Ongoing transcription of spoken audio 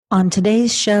On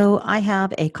today's show, I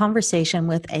have a conversation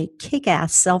with a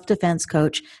kick-ass self-defense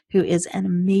coach who is an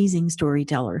amazing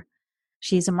storyteller.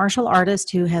 She's a martial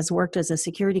artist who has worked as a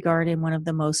security guard in one of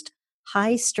the most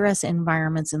high-stress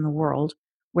environments in the world,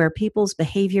 where people's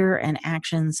behavior and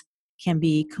actions can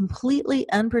be completely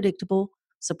unpredictable,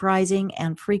 surprising,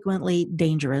 and frequently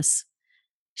dangerous.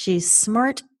 She's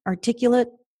smart, articulate,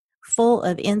 full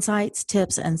of insights,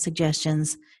 tips, and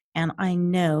suggestions. And I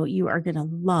know you are going to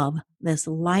love this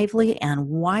lively and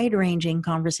wide ranging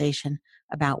conversation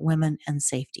about women and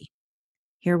safety.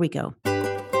 Here we go.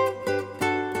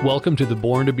 Welcome to the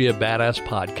Born to be a Badass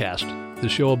podcast, the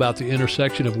show about the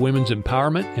intersection of women's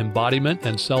empowerment, embodiment,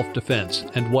 and self-defense,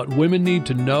 and what women need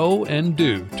to know and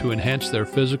do to enhance their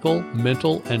physical,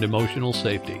 mental, and emotional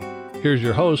safety. Here's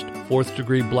your host, 4th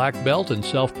degree black belt and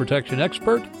self-protection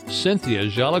expert, Cynthia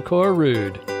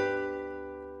Jolicoeur-Rude.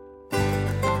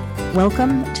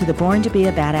 Welcome to the Born to be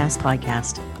a Badass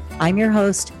podcast. I'm your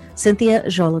host, Cynthia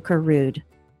Jolicoeur-Rude.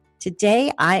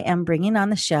 Today, I am bringing on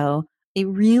the show a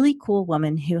really cool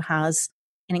woman who has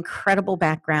an incredible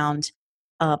background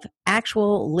of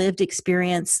actual lived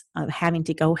experience of having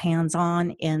to go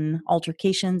hands-on in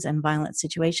altercations and violent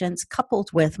situations,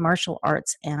 coupled with martial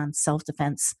arts and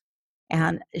self-defense.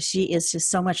 And she is just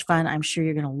so much fun. I'm sure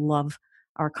you're going to love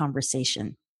our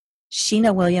conversation.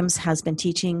 Sheena Williams has been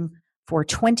teaching for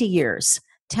 20 years,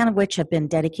 10 of which have been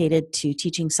dedicated to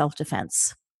teaching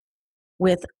self-defense.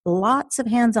 With lots of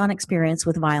hands-on experience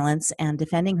with violence and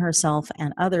defending herself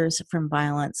and others from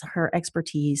violence, her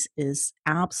expertise is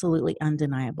absolutely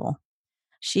undeniable.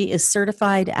 She is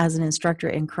certified as an instructor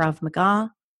in Krav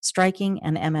Maga, striking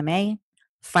and MMA,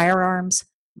 firearms,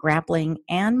 grappling,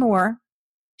 and more.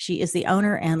 She is the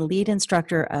owner and lead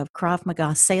instructor of Krav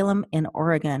Maga Salem in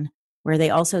Oregon, where they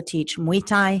also teach Muay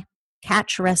Thai,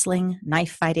 catch wrestling,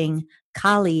 knife fighting,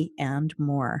 Kali, and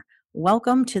more.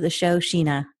 Welcome to the show,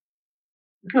 Sheena.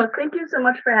 Well, thank you so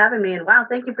much for having me. And wow,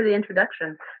 thank you for the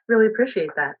introduction. Really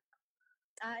appreciate that.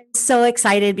 I'm so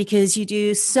excited because you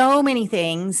do so many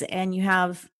things and you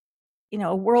have, a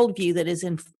worldview that is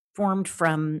informed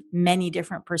from many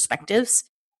different perspectives.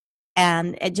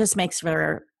 And it just makes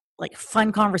for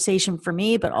fun conversation for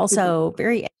me, but also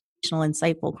very educational,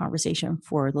 insightful conversation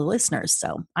for the listeners.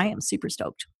 So I am super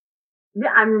stoked.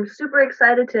 Yeah, I'm super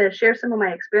excited to share some of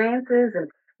my experiences and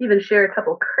even share a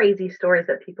couple crazy stories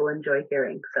that people enjoy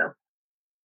hearing. So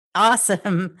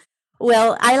awesome.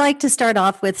 Well, I like to start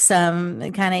off with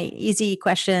some kind of easy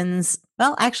questions.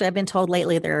 Well, actually, I've been told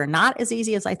lately they're not as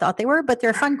easy as I thought they were, but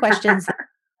they're fun questions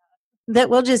that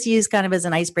we'll just use kind of as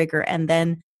an icebreaker and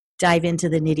then dive into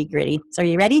the nitty gritty. So are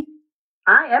you ready?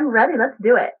 I am ready. Let's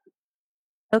do it.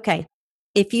 Okay.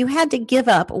 If you had to give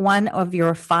up one of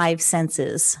your 5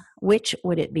 senses, which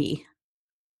would it be?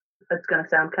 It's going to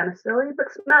sound kind of silly, but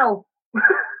smell.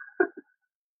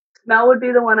 Smell would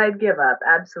be the one I'd give up.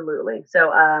 Absolutely.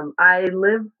 So I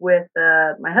live with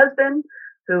my husband,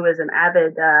 who is an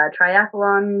avid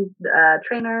triathlon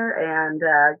trainer, and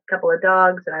a couple of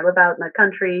dogs, and I live out in the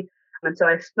country. And so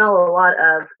I smell a lot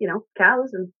of, cows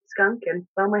and skunk and,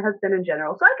 well, my husband in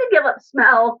general. So I could give up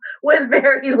smell with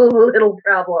very little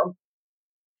problem.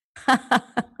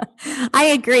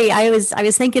 I agree. I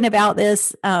was thinking about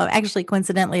this actually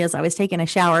coincidentally as I was taking a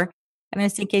shower, and I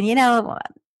was thinking,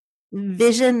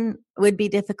 vision would be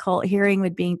difficult, hearing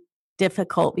would be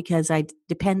difficult because I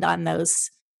depend on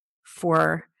those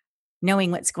for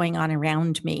knowing what's going on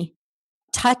around me.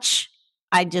 Touch,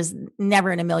 I just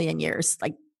never in a million years.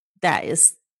 That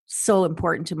is so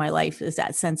important to my life, is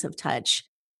that sense of touch.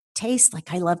 Taste,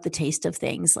 I love the taste of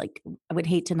things. I would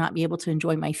hate to not be able to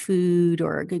enjoy my food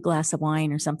or a good glass of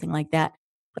wine or something like that.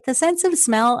 But the sense of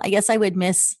smell, I guess I would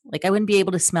miss, I wouldn't be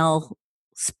able to smell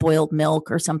spoiled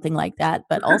milk or something like that.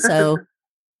 But also, like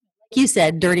you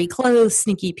said, dirty clothes,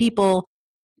 sneaky people,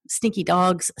 sneaky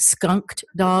dogs, skunked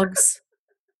dogs.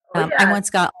 Yeah. I once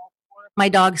got my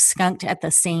dogs skunked at the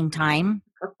same time.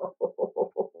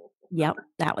 Yep,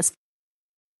 that was.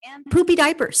 And poopy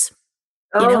diapers.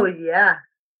 Yeah.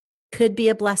 Could be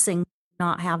a blessing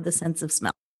not have the sense of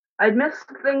smell. I'd miss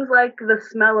things like the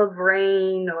smell of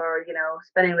rain or,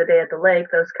 spending the day at the lake,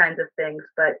 those kinds of things.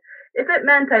 But if it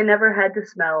meant I never had to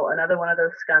smell another one of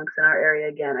those skunks in our area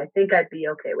again, I think I'd be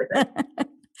okay with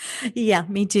it. Yeah,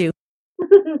 me too.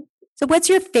 So what's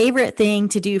your favorite thing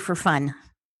to do for fun?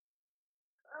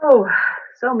 Oh,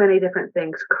 so many different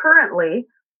things. Currently,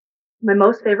 my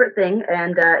most favorite thing,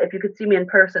 and if you could see me in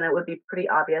person, it would be pretty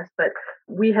obvious, but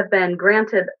we have been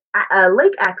granted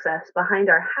lake access behind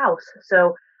our house.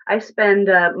 So I spend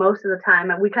most of the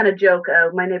time, and we kind of joke,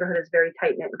 my neighborhood is very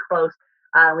tight-knit and close.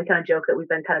 We kind of joke that we've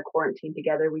been kind of quarantined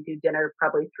together. We do dinner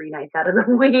probably 3 nights out of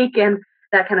the week, and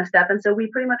that kind of stuff. And so we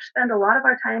pretty much spend a lot of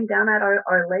our time down at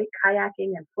our lake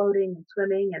kayaking and floating and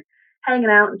swimming and hanging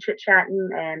out and chit chatting.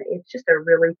 And it's just a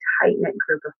really tight knit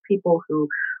group of people who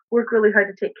work really hard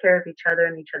to take care of each other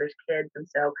and each other's kids. And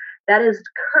so that is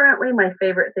currently my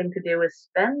favorite thing to do is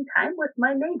spend time with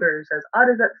my neighbors. As odd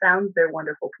as that sounds, they're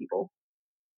wonderful people.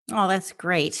 Oh, that's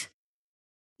great.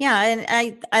 Yeah, and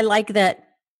I like that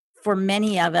for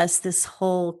many of us, this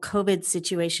whole COVID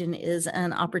situation is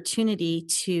an opportunity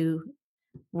to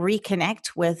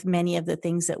reconnect with many of the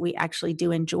things that we actually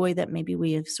do enjoy that maybe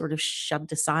we have sort of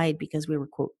shoved aside because we were,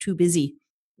 quote, too busy.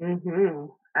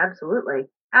 Absolutely.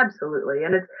 Absolutely.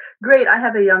 And it's great. I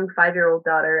have a young 5-year-old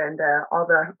daughter and all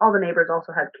the neighbors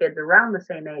also have kids around the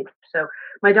same age. So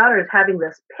my daughter is having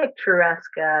this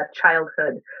picturesque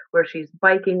childhood where she's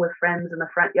biking with friends in the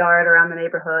front yard around the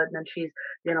neighborhood, and then she's,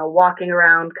 walking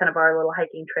around kind of our little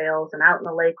hiking trails and out in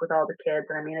the lake with all the kids.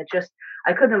 And I mean,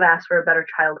 I couldn't have asked for a better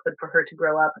childhood for her to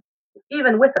grow up,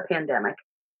 even with the pandemic.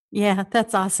 Yeah,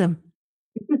 that's awesome.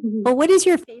 Well, what is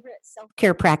your favorite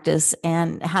self-care practice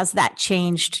and has that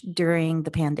changed during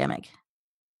the pandemic?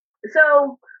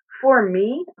 So for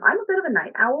me, I'm a bit of a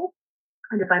night owl.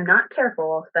 And if I'm not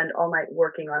careful, I'll spend all night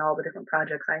working on all the different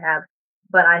projects I have.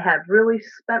 But I have really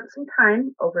spent some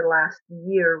time over the last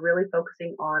year really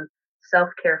focusing on self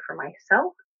care for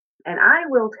myself. And I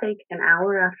will take an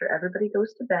hour after everybody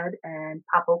goes to bed and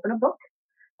pop open a book.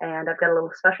 And I've got a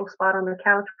little special spot on the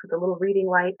couch with a little reading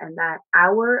light, and that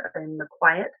hour in the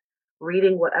quiet,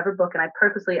 reading whatever book. And I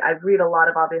read a lot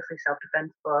of obviously self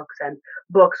defense books and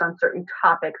books on certain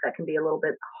topics that can be a little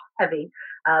bit heavy.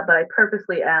 But I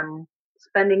purposely am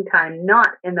spending time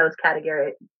not in those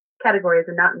categories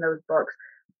and not in those books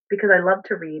because I love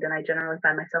to read and I generally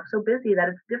find myself so busy that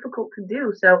it's difficult to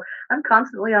do. So I'm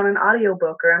constantly on an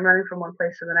audiobook or I'm running from one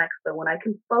place to the next. But when I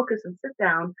can focus and sit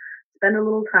down, spend a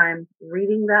little time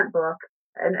reading that book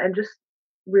and just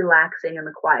relaxing in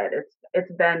the quiet,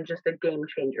 it's been just a game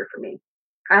changer for me.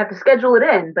 I have to schedule it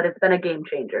in, but it's been a game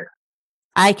changer.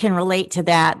 I can relate to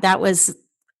that. That was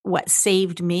what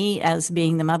saved me as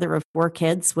being the mother of 4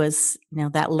 kids was,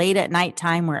 that late at night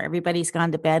time where everybody's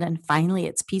gone to bed and finally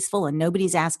it's peaceful and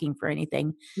nobody's asking for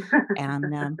anything.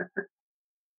 And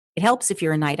it helps if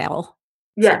you're a night owl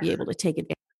to Yes. be able to take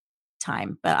advantage of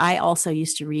time. But I also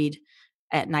used to read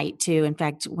at night too. In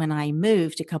fact, when I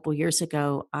moved a couple years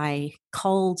ago, I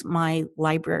culled my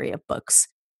library of books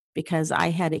because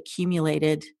I had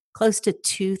accumulated close to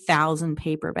 2,000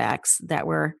 paperbacks that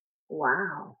were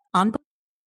Wow. on,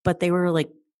 but they were like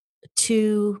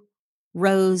 2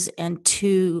 rows and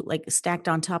 2 like stacked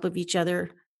on top of each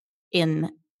other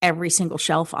in every single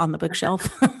shelf on the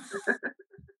bookshelf.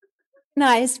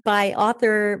 Organized by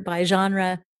author, by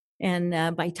genre,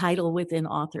 and by title within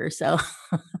author. So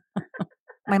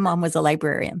my mom was a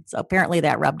librarian, so apparently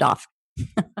that rubbed off.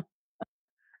 At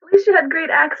least you had great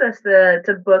access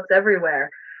to books everywhere.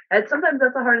 And sometimes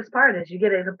that's the hardest part is you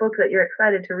get a book that you're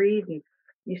excited to read and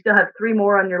you still have 3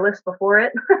 more on your list before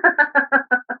it.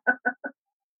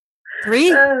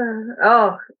 3?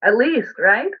 Oh, at least,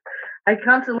 right?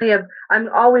 I'm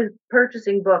always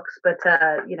purchasing books, but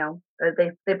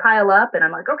they pile up and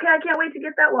I'm like, okay, I can't wait to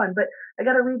get that one, but I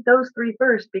got to read those 3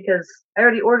 first because I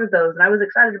already ordered those and I was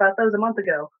excited about those a month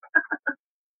ago.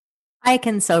 I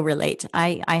can so relate.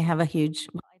 I have I don't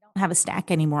have a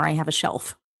stack anymore. I have a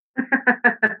shelf.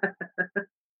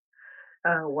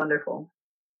 Oh, wonderful.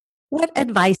 What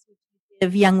advice would you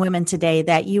give young women today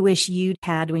that you wish you'd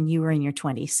had when you were in your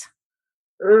 20s?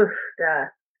 Oof,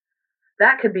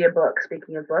 that could be a book.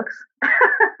 Speaking of books,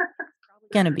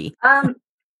 Gonna be.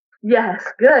 yes,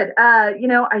 good.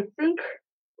 I think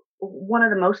one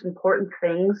of the most important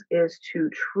things is to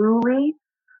truly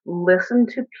listen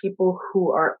to people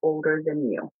who are older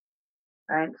than you.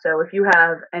 Right. So if you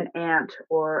have an aunt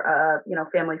or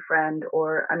a family friend,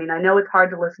 or I mean, I know it's hard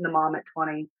to listen to mom at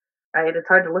 20, right? It's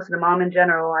hard to listen to mom in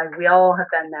general. We all have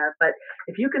been there. But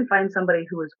if you can find somebody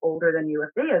who is older than you, if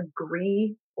they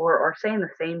agree or are saying the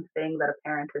same thing that a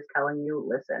parent is telling you,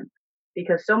 listen.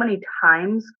 Because so many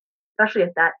times, especially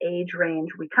at that age range,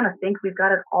 we kind of think we've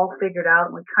got it all figured out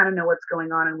and we kind of know what's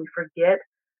going on, and we forget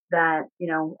that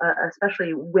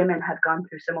especially women have gone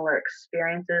through similar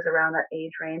experiences around that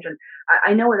age range. And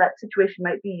I know that situation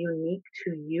might be unique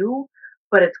to you,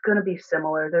 but it's going to be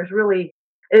similar. It's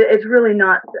really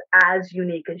not as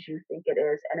unique as you think it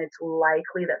is, and it's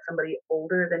likely that somebody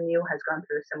older than you has gone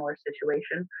through a similar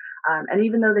situation. And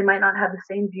even though they might not have the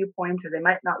same viewpoint or they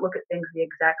might not look at things the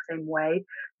exact same way,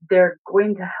 they're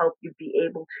going to help you be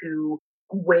able to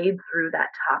wade through that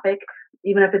topic,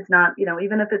 even if it's not,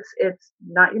 even if it's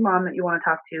not your mom that you want to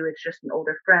talk to, it's just an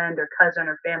older friend or cousin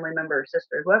or family member or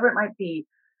sister, whoever it might be.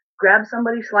 grab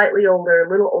somebody slightly older, a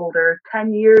little older,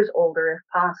 10 years older if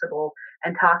possible,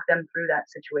 and talk them through that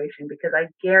situation, because I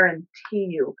guarantee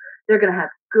you they're going to have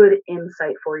good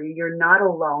insight for you. You're not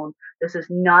alone. This is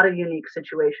not a unique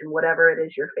situation, whatever it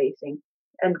is you're facing.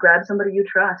 And grab somebody you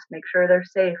trust, make sure they're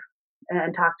safe,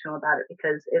 and talk to them about it,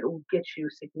 because it'll get you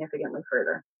significantly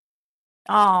further.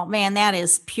 Oh man, that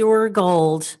is pure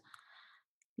gold.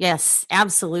 Yes,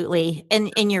 absolutely.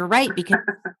 And you're right, because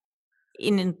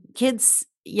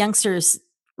youngsters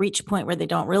reach a point where they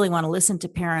don't really want to listen to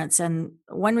parents. And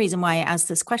one reason why I asked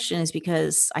this question is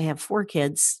because I have 4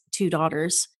 kids, 2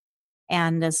 daughters.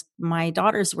 And as my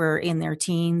daughters were in their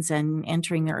teens and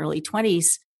entering their early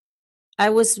 20s, I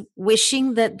was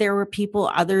wishing that there were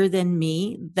people other than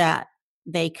me that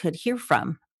they could hear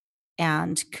from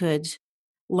and could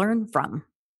learn from.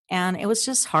 And it was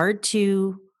just hard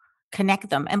to connect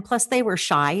them. And plus they were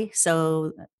shy,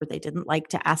 so they didn't like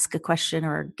to ask a question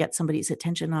or get somebody's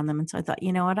attention on them. And so I thought,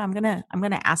 you know what, I'm going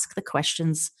to ask the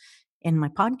questions in my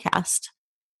podcast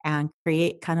and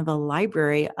create kind of a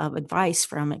library of advice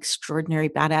from extraordinary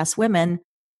badass women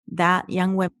that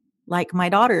young women like my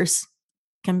daughters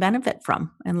can benefit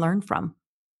from and learn from.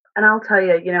 And I'll tell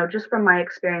you, just from my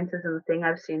experiences and the thing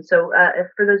I've seen. So, if,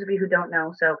 for those of you who don't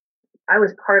know, so I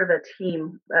was part of a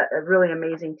team, a really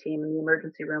amazing team in the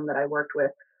emergency room that I worked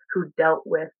with, who dealt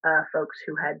with folks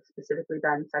who had specifically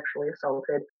been sexually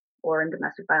assaulted or in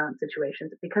domestic violence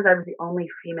situations. Because I was the only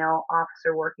female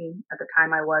officer working at the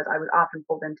time I was often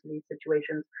pulled into these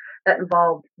situations that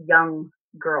involved young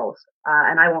girls.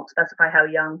 And I won't specify how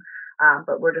young,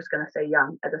 but we're just going to say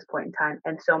young at this point in time.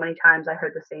 And so many times I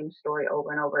heard the same story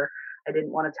over and over. I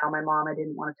didn't want to tell my mom. I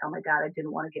didn't want to tell my dad. I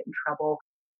didn't want to get in trouble.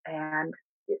 And,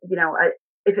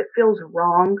 if it feels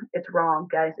wrong, it's wrong,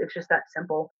 guys. It's just that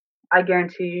simple. I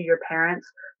guarantee you your parents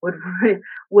would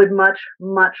would much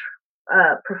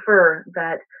prefer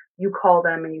that you call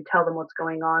them and you tell them what's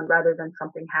going on rather than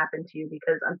something happen to you,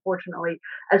 because unfortunately,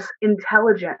 as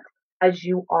intelligent as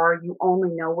you are, you only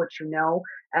know what you know,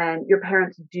 and your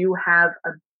parents do have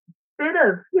a bit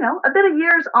of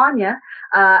years on you,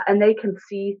 and they can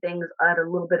see things at a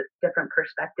little bit different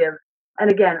perspective. And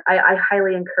again, I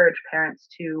highly encourage parents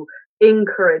to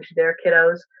encourage their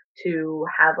kiddos to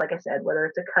have, like I said, whether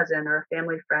it's a cousin or a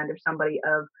family friend or somebody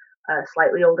of a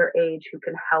slightly older age who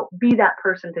can help be that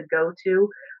person to go to.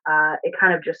 It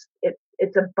kind of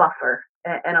it's a buffer,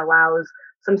 and allows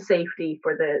some safety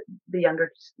for the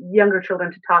younger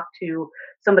children to talk to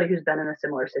somebody who's been in a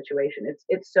similar situation.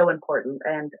 It's so important,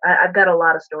 and I've got a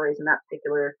lot of stories in that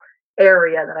particular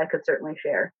area that I could certainly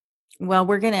share. Well,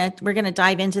 we're gonna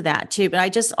dive into that too, but I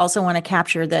just also want to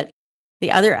capture that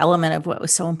the other element of what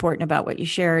was so important about what you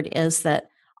shared is that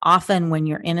often when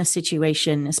you're in a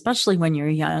situation, especially when you're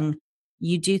young,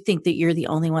 you do think that you're the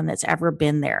only one that's ever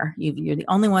been there. You're the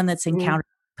only one that's Mm, encountered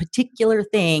a particular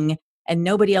thing, and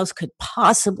nobody else could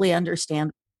possibly understand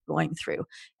what you're going through.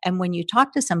 And when you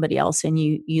talk to somebody else and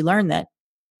you learn that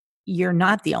you're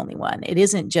not the only one, it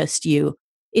isn't just you.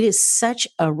 It is such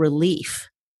a relief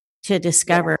to yes,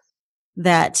 discover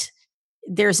that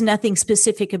there's nothing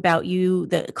specific about you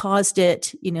that caused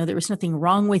it. There was nothing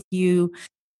wrong with you,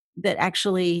 that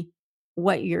actually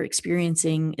what you're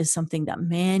experiencing is something that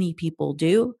many people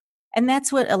do. And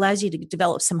that's what allows you to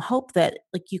develop some hope that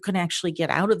like you can actually get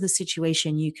out of the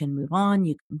situation, you can move on,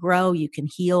 you can grow, you can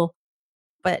heal.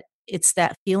 But it's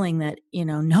that feeling that,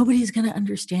 nobody's going to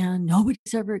understand,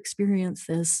 nobody's ever experienced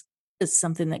this, is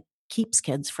something that keeps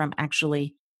kids from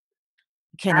actually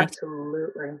connecting.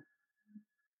 absolutely.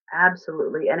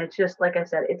 Absolutely. And it's just like I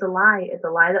said, it's a lie. It's a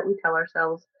lie that we tell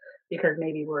ourselves because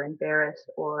maybe we're embarrassed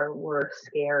or we're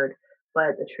scared.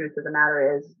 But the truth of the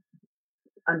matter is,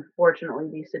 unfortunately,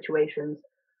 these situations,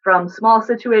 from small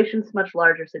situations to much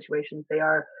larger situations, they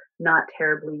are not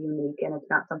terribly unique, and it's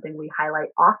not something we highlight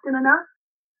often enough.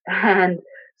 And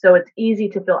so it's easy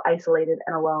to feel isolated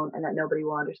and alone and that nobody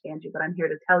will understand you. But I'm here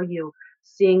to tell you,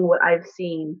 seeing what I've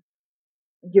seen,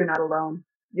 you're not alone.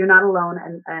 You're not alone,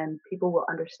 and people will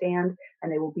understand,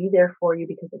 and they will be there for you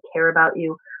because they care about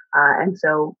you. And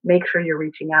so make sure you're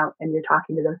reaching out and you're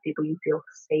talking to those people you feel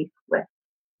safe with.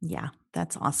 Yeah,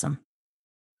 that's awesome.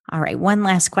 All right, one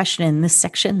last question in this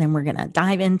section, then we're going to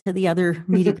dive into the other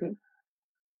nitty.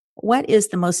 What is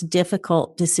the most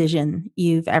difficult decision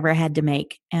you've ever had to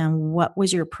make, and what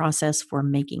was your process for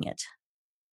making it?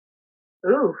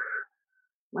 Ooh,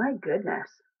 my goodness.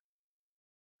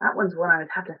 That one's one I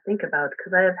would have to think about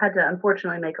because I have had to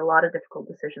unfortunately make a lot of difficult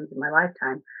decisions in my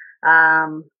lifetime.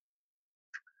 Um,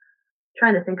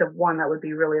 Trying to think of one that would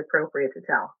be really appropriate to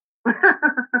tell.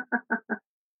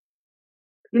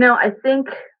 I think,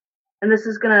 and this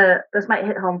might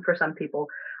hit home for some people.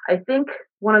 I think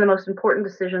one of the most important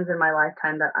decisions in my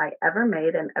lifetime that I ever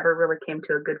made and ever really came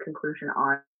to a good conclusion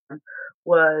on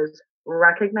was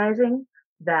recognizing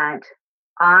that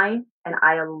I and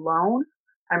I alone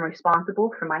am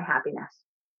responsible for my happiness.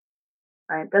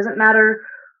 Right? Doesn't matter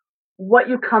what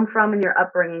you come from in your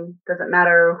upbringing, doesn't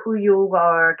matter who you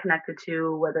are connected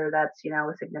to, whether that's,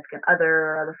 a significant other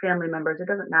or other family members, it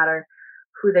doesn't matter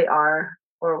who they are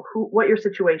or what your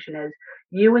situation is.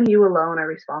 You and you alone are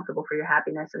responsible for your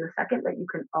happiness. And the second that you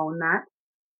can own that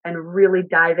and really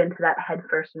dive into that head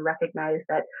first and recognize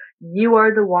that you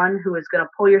are the one who is going to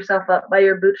pull yourself up by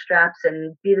your bootstraps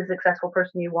and be the successful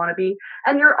person you want to be.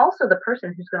 And you're also the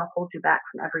person who's going to hold you back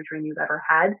from every dream you've ever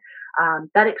had.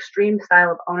 That extreme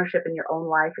style of ownership in your own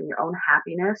life and your own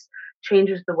happiness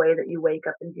changes the way that you wake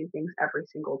up and do things every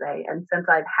single day. And since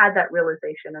I've had that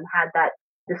realization and had that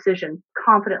decision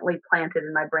confidently planted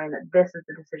in my brain that this is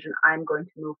the decision I'm going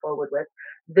to move forward with.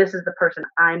 This is the person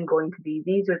I'm going to be.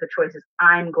 These are the choices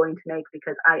I'm going to make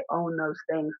because I own those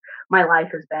things. My life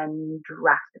has been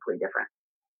drastically different.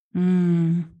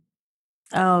 Mm.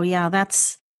 Oh, yeah,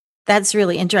 that's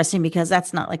really interesting because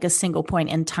that's not like a single point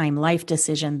in time life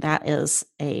decision. That is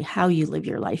a how you live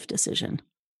your life decision.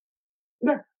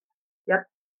 Yeah. Yep.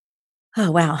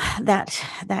 Oh, wow.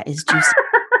 That is juicy.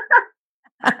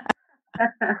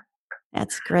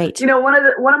 That's great. One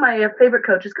of my favorite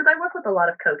coaches, because I work with a lot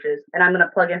of coaches, and I'm going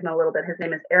to plug in a little bit. His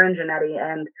name is Aaron Giannetti,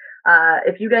 and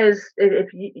if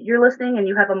you're listening and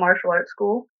you have a martial arts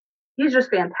school, he's just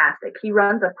fantastic. He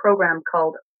runs a program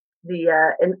called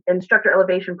the Instructor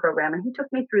Elevation Program, and he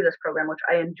took me through this program, which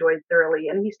I enjoyed thoroughly.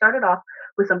 And he started off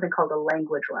with something called a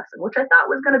language lesson, which I thought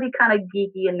was going to be kind of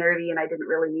geeky and nerdy, and I didn't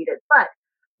really need it, but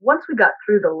once we got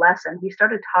through the lesson, he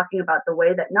started talking about the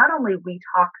way that not only we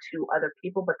talk to other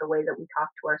people, but the way that we talk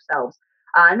to ourselves.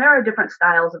 And there are different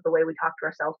styles of the way we talk to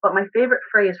ourselves. But my favorite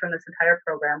phrase from this entire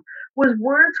program was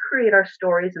words create our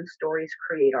stories and stories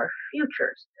create our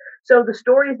futures. So the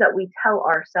stories that we tell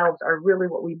ourselves are really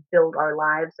what we build our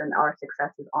lives and our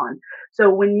successes on.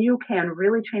 So when you can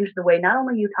really change the way not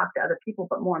only you talk to other people,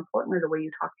 but more importantly, the way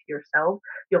you talk to yourself,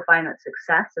 you'll find that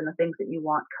success and the things that you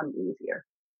want come easier.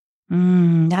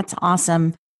 That's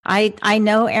awesome. I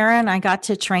know Aaron. I got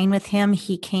to train with him.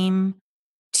 He came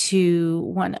to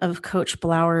one of Coach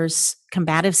Blauer's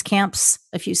combatives camps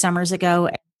a few summers ago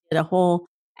and did a whole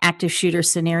active shooter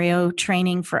scenario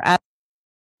training for us.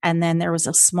 And then there was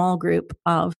a small group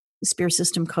of Spear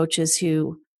System coaches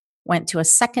who went to a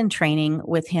second training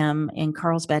with him in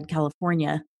Carlsbad,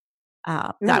 California.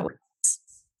 That was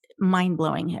mind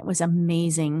blowing. It was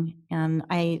amazing. And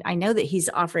I know that he's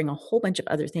offering a whole bunch of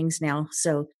other things now.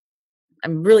 So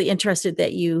I'm really interested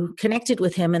that you connected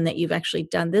with him and that you've actually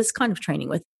done this kind of training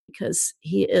with him because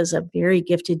he is a very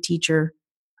gifted teacher.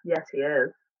 Yes, he is.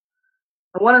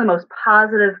 One of the most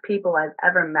positive people I've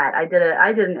ever met. I did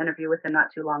an interview with him not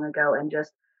too long ago, and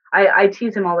just I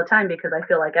tease him all the time because I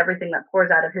feel like everything that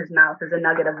pours out of his mouth is a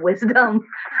nugget of wisdom.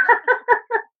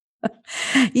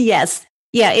 Yes.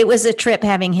 Yeah, it was a trip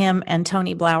having him and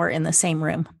Tony Blauer in the same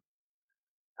room.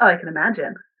 Oh, I can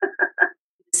imagine.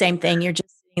 Same thing. You're just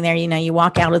sitting there, you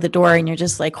walk out of the door and you're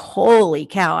just like, holy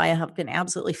cow, I have been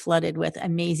absolutely flooded with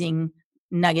amazing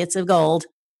nuggets of gold.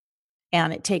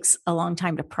 And it takes a long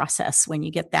time to process when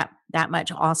you get that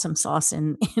much awesome sauce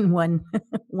in one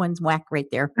whack right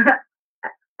there.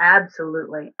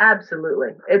 Absolutely.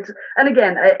 And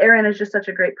again, Aaron is just such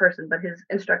a great person, but his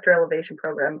Instructor Elevation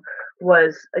Program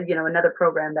was, another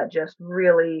program that just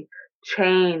really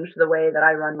changed the way that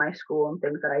I run my school and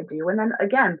things that I do. And then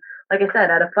again, like I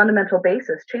said, at a fundamental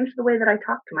basis, changed the way that I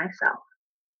talk to myself.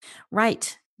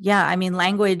 Right. Yeah. I mean,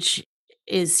 language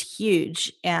is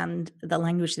huge, and the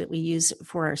language that we use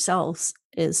for ourselves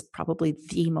is probably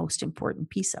the most important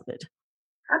piece of it.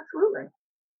 Absolutely.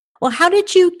 Well, how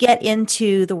did you get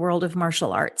into the world of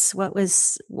martial arts? What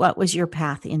was your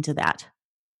path into that?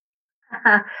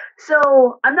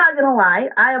 So I'm not gonna lie,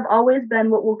 I have always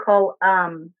been what we'll call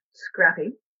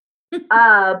scrappy.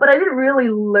 But I didn't really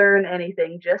learn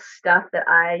anything, just stuff that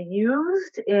I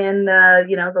used in the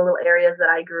little areas that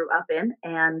I grew up in,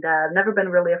 and never been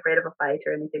really afraid of a fight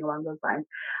or anything along those lines.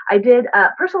 I did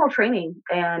personal training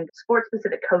and sport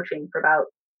specific coaching for about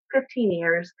 15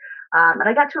 years. And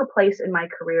I got to a place in my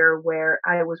career where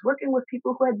I was working with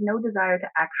people who had no desire to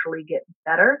actually get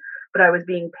better, but I was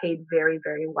being paid very,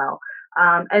 very well.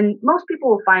 And most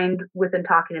people will find within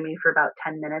talking to me for about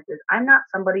 10 minutes is I'm not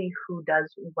somebody who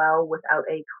does well without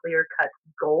a clear cut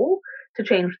goal to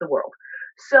change the world.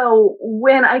 So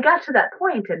when I got to that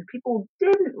point and people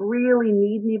didn't really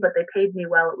need me, but they paid me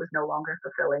well, it was no longer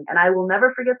fulfilling. And I will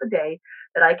never forget the day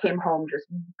that I came home just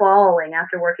bawling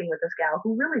after working with this gal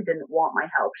who really didn't want my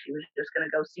help. She was just going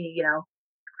to go see,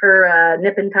 her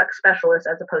nip and tuck specialist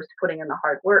as opposed to putting in the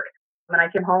hard work. When I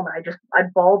came home and I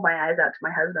bawled my eyes out to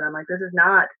my husband. I'm like, this is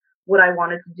not what I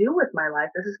wanted to do with my life.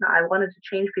 This is not, I wanted to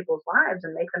change people's lives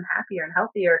and make them happier and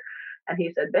healthier. And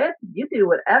he said, babe, you do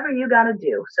whatever you got to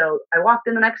do. So I walked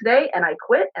in the next day and I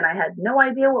quit, and I had no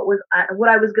idea what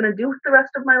I was going to do with the rest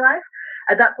of my life.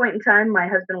 At that point in time, my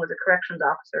husband was a corrections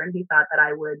officer, and he thought that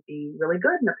I would be really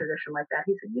good in a position like that.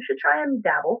 He said, you should try and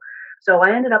dabble. So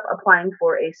I ended up applying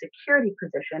for a security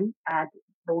position at,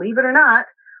 believe it or not,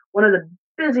 one of the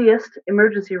busiest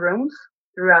emergency rooms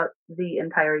throughout the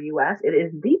entire U.S. It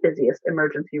is the busiest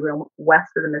emergency room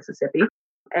west of the Mississippi.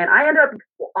 And I ended up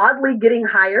oddly getting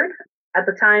hired. At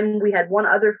the time, we had one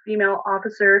other female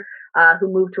officer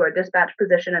who moved to our dispatch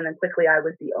position, and then quickly I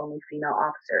was the only female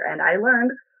officer. And I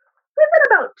learned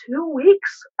within about 2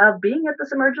 weeks of being at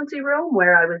this emergency room,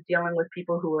 where I was dealing with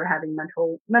people who were having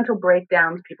mental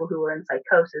breakdowns, people who were in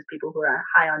psychosis, people who were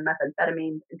high on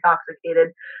methamphetamine,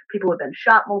 intoxicated, people who had been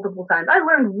shot multiple times. I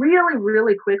learned really,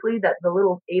 really quickly that the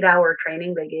little 8-hour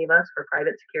training they gave us for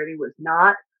private security was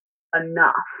not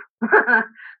enough.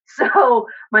 So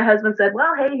my husband said,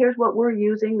 well, hey, here's what we're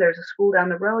using. There's a school down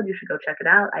the road. You should go check it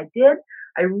out. I did.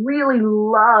 I really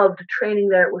loved training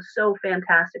there. It was so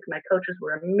fantastic. My coaches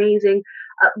were amazing,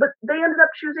 but they ended up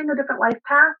choosing a different life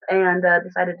path and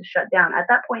decided to shut down. At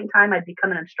that point in time, I'd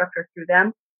become an instructor through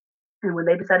them. And when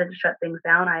they decided to shut things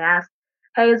down, I asked,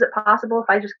 hey, is it possible if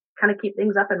I just kind of keep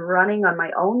things up and running on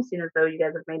my own, seeing as though you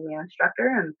guys have made me an instructor?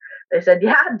 And they said,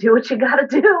 yeah, do what you got to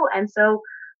do. And so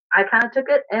I kind of took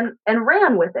it and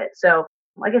ran with it. So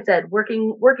like I said,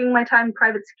 working my time in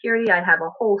private security, I have a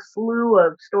whole slew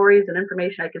of stories and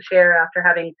information I could share after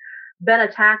having been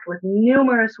attacked with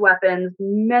numerous weapons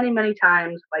many, many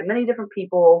times by many different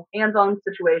people, hands-on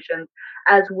situations,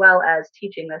 as well as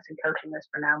teaching this and coaching this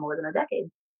for now more than a decade.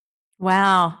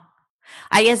 Wow.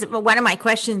 I guess one of my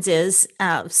questions is,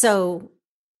 so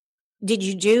did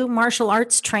you do martial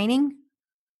arts training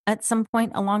at some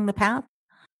point along the path?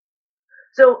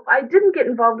 So I didn't get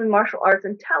involved in martial arts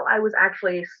until I was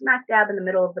actually smack dab in the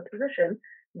middle of the position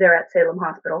there at Salem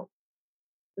Hospital.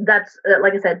 That's,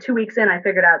 like I said, 2 weeks in, I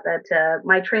figured out that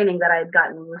my training that I had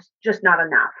gotten was just not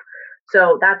enough.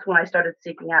 So that's when I started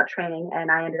seeking out training, and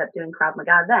I ended up doing Krav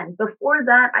Maga then. Before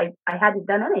that, I hadn't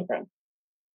done anything.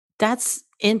 That's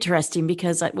interesting,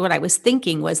 because what I was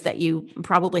thinking was that you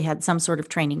probably had some sort of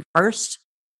training first,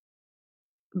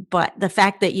 but the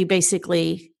fact that you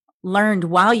basically learned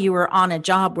while you were on a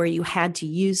job where you had to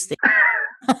use the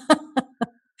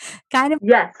kind of.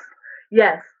 Yes.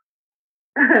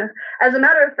 As a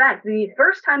matter of fact, the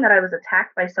first time that I was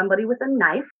attacked by somebody with a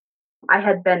knife, I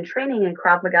had been training in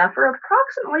Krav Maga for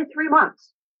approximately 3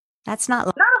 months. That's not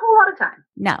a whole lot of time.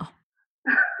 No.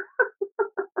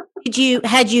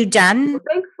 Had you done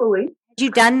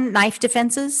knife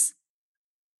defenses?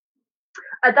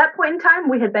 At that point in time,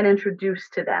 we had been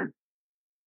introduced to them.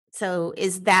 So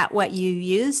is that what you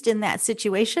used in that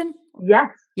situation? Yes.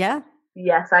 Yeah.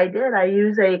 Yes, I did. I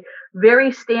use a very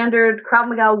standard Krav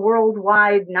Maga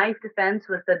worldwide knife defense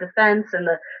with the defense and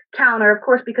the counter. Of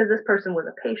course, because this person was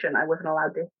a patient, I wasn't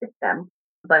allowed to hit them,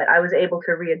 but I was able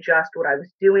to readjust what I was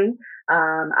doing.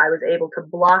 I was able to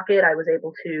block it. I was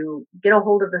able to get a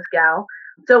hold of this gal.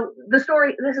 So this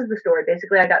is the story.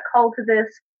 Basically, I got called to this.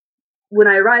 When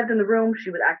I arrived in the room, she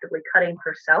was actively cutting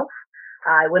herself.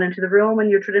 I went into the room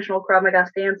in your traditional Krav Maga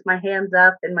stance, my hands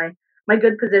up in my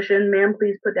good position. Ma'am,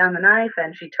 please put down the knife.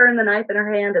 And she turned the knife in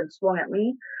her hand and swung at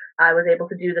me. I was able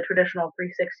to do the traditional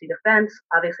 360 defense,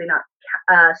 obviously not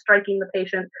striking the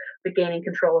patient, but gaining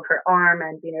control of her arm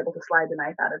and being able to slide the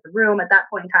knife out of the room. At that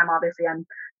point in time, obviously, I'm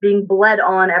being bled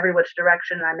on every which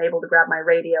direction. I'm able to grab my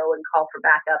radio and call for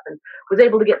backup, and was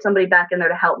able to get somebody back in there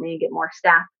to help me and get more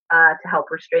staff to help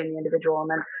restrain the individual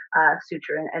and then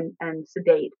suture and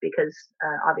sedate, because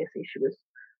obviously she was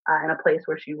in a place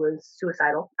where she was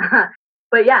suicidal.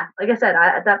 But yeah, like I said,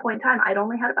 at that point in time, I'd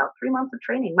only had about 3 months of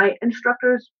training. My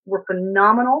instructors were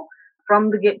phenomenal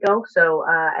from the get-go. So,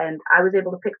 and I was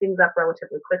able to pick things up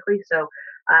relatively quickly. So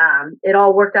it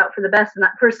all worked out for the best in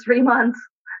that first 3 months.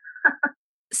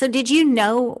 So did you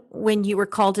know when you were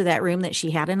called to that room that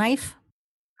she had a knife?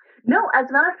 No, as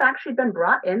a matter of fact, she'd been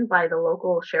brought in by the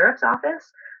local sheriff's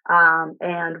office.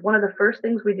 And one of the first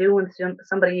things we do when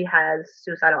somebody has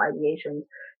suicidal ideations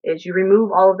is you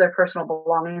remove all of their personal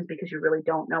belongings, because you really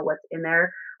don't know what's in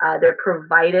there. They're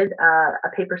provided a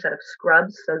paper set of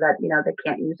scrubs so that, they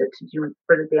can't use it to do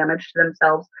further damage to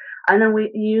themselves. And then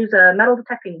we use a metal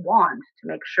detecting wand to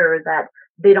make sure that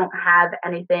they don't have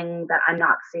anything that I'm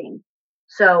not seeing.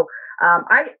 So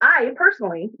I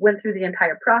personally went through the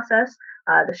entire process.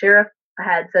 The sheriff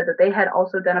had said that they had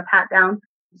also done a pat down.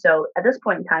 So at this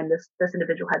point in time, this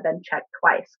individual had been checked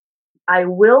twice. I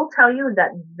will tell you that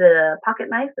the pocket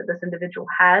knife that this individual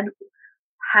had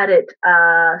it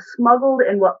smuggled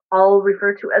in what I'll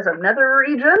refer to as another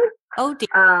region. Oh, dear.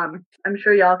 I'm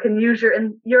sure y'all can use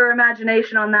your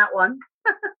imagination on that one.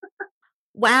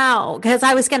 Wow. Because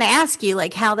I was going to ask you,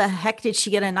 like, how the heck did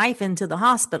she get a knife into the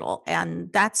hospital?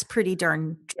 And that's pretty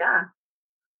darn. Yeah.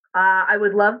 I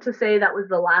would love to say that was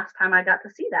the last time I got to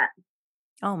see that.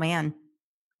 Oh, man.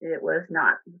 It was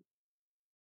not.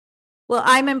 Well,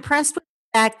 I'm impressed with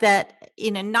the fact that,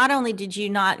 not only did you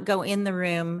not go in the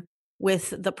room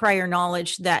with the prior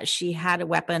knowledge that she had a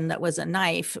weapon that was a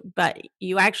knife, but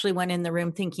you actually went in the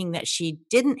room thinking that she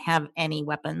didn't have any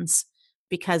weapons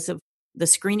because of the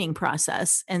screening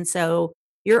process. And so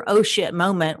your oh shit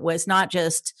moment was not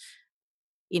just,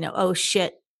 oh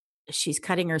shit, she's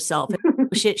cutting herself. Oh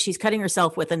shit, she's cutting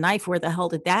herself with a knife. Where the hell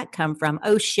did that come from?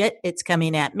 Oh shit, it's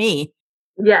coming at me.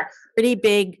 Yes. Pretty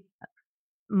big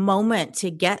moment to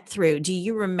get through. Do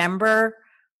you remember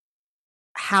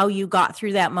how you got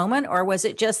through that moment? Or was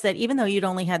it just that even though you'd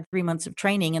only had 3 months of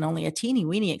training and only a teeny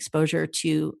weeny exposure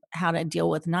to how to deal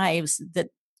with knives, that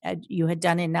you had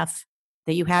done enough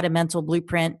that you had a mental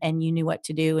blueprint and you knew what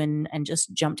to do and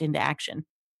just jumped into action?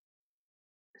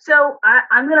 So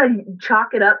I'm going to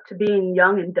chalk it up to being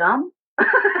young and dumb.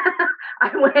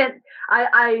 I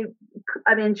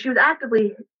mean, she was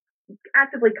actively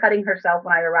cutting herself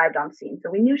when I arrived on scene. So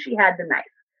we knew she had the knife,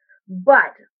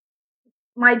 but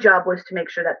my job was to make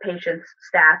sure that patients,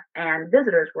 staff, and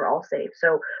visitors were all safe.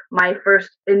 So my first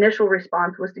initial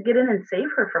response was to get in and save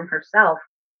her from herself.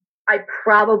 I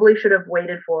probably should have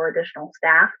waited for additional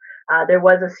staff. There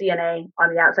was a CNA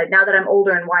on the outside. Now that I'm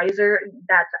older and wiser,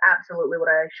 that's absolutely what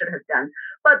I should have done.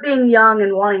 But being young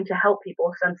and wanting to help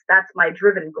people, since that's my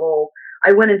driven goal,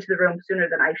 I went into the room sooner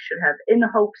than I should have in the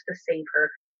hopes to save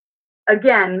her.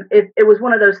 Again, it was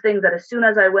one of those things that as soon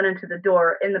as I went into the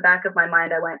door, in the back of my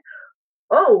mind, I went,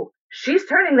 oh, she's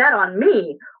turning that on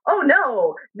me. Oh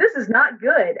no, this is not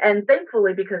good. And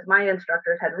thankfully, because my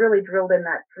instructors had really drilled in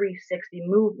that 360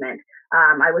 movement,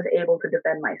 I was able to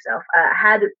defend myself.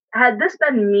 Had this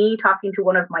been me talking to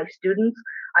one of my students,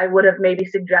 I would have maybe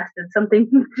suggested something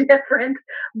different.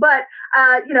 But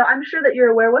I'm sure that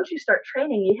you're aware, once you start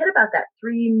training, you hit about that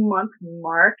 3-month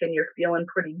mark and you're feeling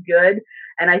pretty good.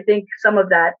 And I think some of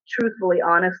that, truthfully,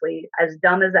 honestly, as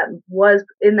dumb as that was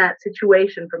in that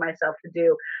situation for myself to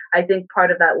do, I think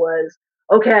part of that was,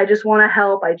 okay, I just want to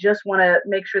help. I just want to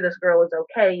make sure this girl is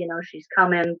okay. She's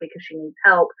coming because she needs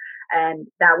help. And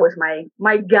that was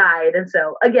my guide. And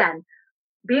so again,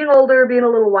 being older, being a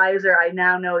little wiser, I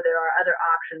now know there are other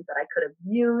options that I could have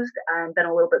used and been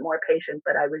a little bit more patient,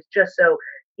 but I was just so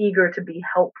eager to be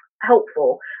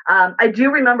helpful. I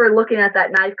do remember looking at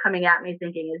that knife coming at me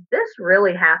thinking, is this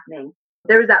really happening?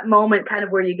 There was that moment kind of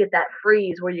where you get that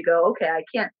freeze where you go, okay, I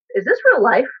can't, is this real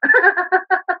life?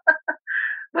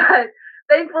 But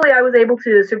thankfully I was able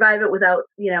to survive it without,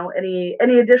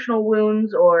 any additional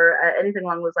wounds or anything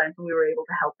along those lines, and we were able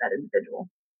to help that individual.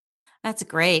 That's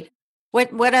great.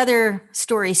 What other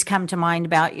stories come to mind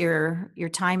about your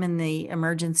time in the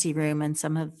emergency room and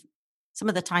some of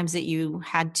the times that you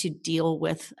had to deal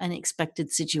with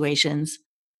unexpected situations?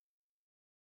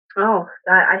 Oh,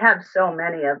 I have so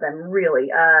many of them, really.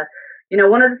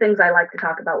 One of the things I like to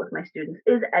talk about with my students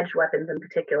is edged weapons in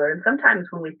particular. And sometimes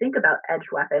when we think about edged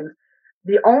weapons,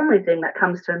 the only thing that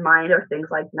comes to mind are things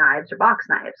like knives or box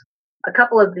knives.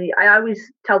 I always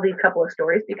tell these couple of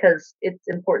stories because it's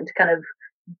important to kind of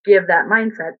give that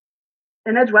mindset.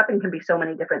 An edge weapon can be so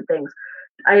many different things.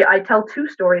 I tell 2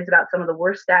 stories about some of the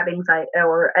worst stabbings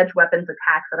or edge weapons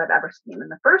attacks that I've ever seen.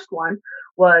 And the first one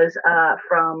was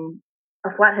from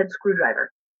a flathead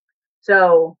screwdriver.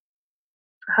 So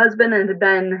husband had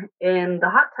been in the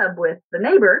hot tub with the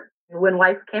neighbor when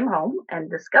wife came home and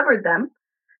discovered them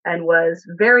and was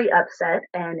very upset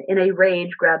and in a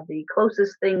rage grabbed the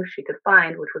closest thing she could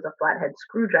find, which was a flathead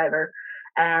screwdriver,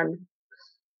 and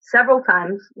several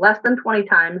times, less than 20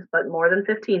 times, but more than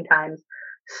 15 times,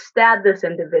 stabbed this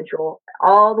individual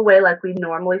all the way like we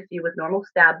normally see with normal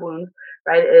stab wounds,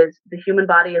 right? Is the human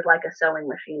body is like a sewing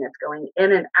machine. It's going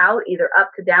in and out, either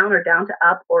up to down or down to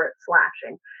up, or it's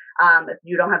slashing. If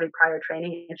you don't have any prior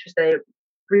training, it's just a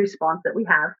response that we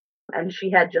have. And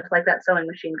she had, just like that sewing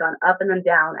machine, gone up and then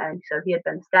down. And so he had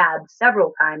been stabbed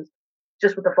several times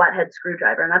just with a flathead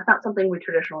screwdriver. And that's not something we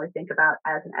traditionally think about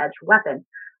as an edged weapon.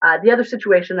 The other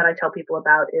situation that I tell people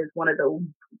about is one of the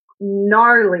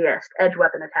gnarliest edge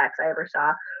weapon attacks I ever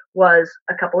saw was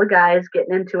a couple of guys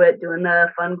getting into it, doing the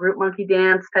fun group monkey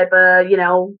dance type of,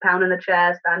 pounding the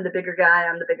chest. I'm the bigger guy.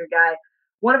 I'm the bigger guy.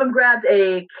 One of them grabbed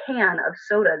a can of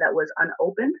soda that was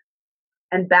unopened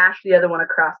and bashed the other one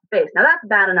across the face. Now that's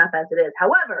bad enough as it is.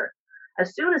 However,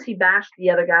 as soon as he bashed the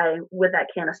other guy with that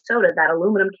can of soda, that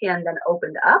aluminum can then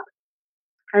opened up,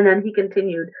 and then he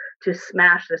continued to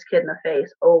smash this kid in the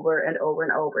face over and over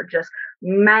and over, just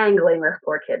mangling this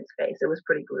poor kid's face. It was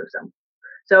pretty gruesome.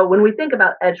 So when we think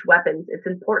about edged weapons, it's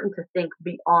important to think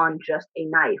beyond just a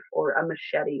knife or a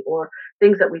machete or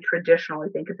things that we traditionally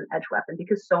think is an edge weapon,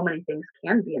 because so many things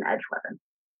can be an edge weapon.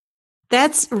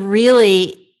 That's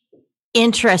really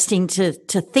interesting to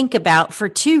think about for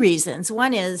two reasons.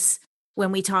 One is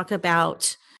when we talk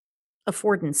about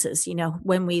affordances,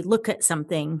 when we look at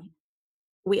something,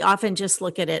 we often just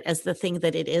look at it as the thing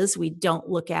that it is. We don't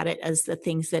look at it as the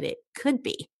things that it could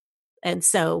be. And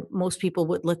so most people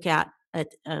would look at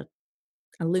a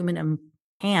aluminum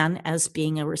can as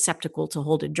being a receptacle to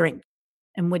hold a drink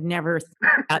and would never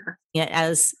think about it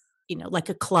as, like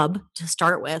a club to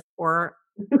start with or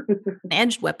an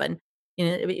edged weapon.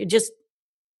 It just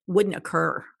wouldn't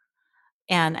occur.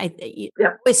 And I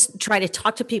always try to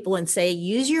talk to people and say,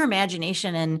 use your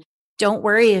imagination and don't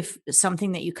worry if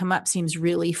something that you come up seems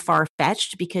really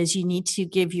far-fetched, because you need to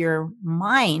give your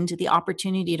mind the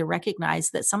opportunity to recognize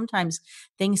that sometimes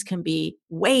things can be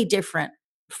way different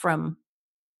from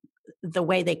the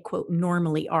way they, quote,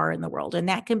 normally are in the world. And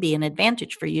that can be an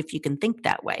advantage for you if you can think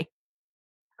that way.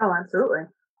 Oh, absolutely.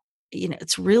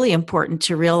 It's really important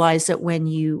to realize that when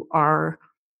you are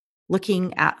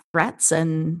looking at threats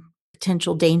and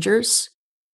potential dangers,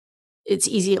 it's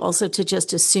easy also to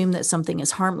just assume that something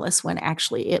is harmless when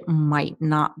actually it might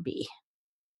not be.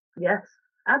 Yes,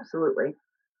 absolutely.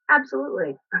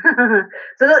 Absolutely.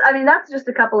 So, that's just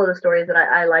a couple of the stories that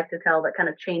I like to tell that kind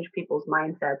of change people's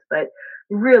mindsets. But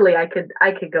really, I could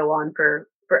go on for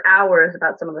hours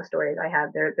about some of the stories I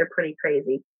have. They're pretty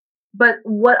crazy. But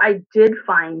what I did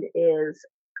find is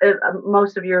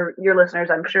most of your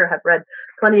listeners, I'm sure, have read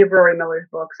plenty of Rory Miller's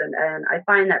books, and I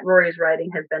find that Rory's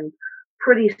writing has been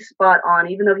pretty spot on,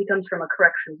 even though he comes from a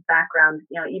corrections background,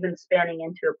 even spanning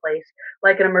into a place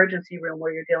like an emergency room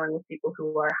where you're dealing with people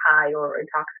who are high or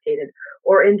intoxicated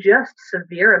or in just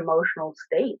severe emotional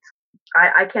states.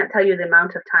 I can't tell you the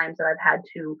amount of times that I've had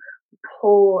to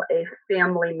pull a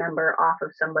family member off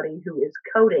of somebody who is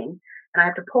coding, and I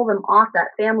have to pull them off that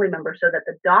family member so that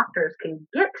the doctors can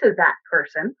get to that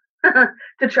person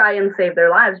to try and save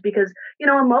their lives, because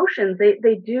emotions,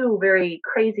 they do very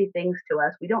crazy things to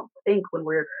us. We don't think when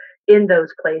we're in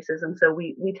those places, and so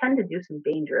we tend to do some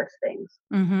dangerous things.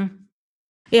 Mm-hmm.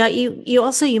 Yeah,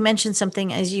 you mentioned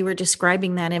something as you were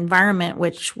describing that environment,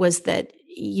 which was that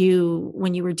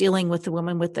when you were dealing with the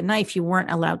woman with the knife, you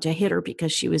weren't allowed to hit her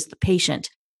because she was the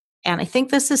patient. And I think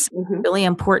this is really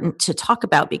important to talk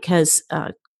about, because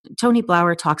Tony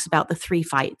Blauer talks about the 3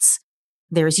 fights.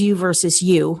 There's you versus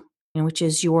you, which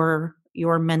is your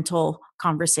mental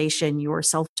conversation, your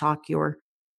self-talk, your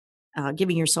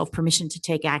giving yourself permission to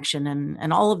take action,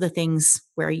 and all of the things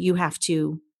where you have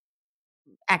to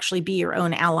actually be your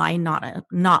own ally,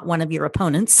 not one of your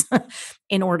opponents,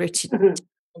 in order to get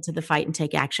into the fight and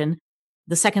take action.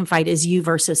 The second fight is you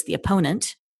versus the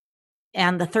opponent.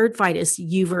 And the third fight is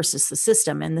you versus the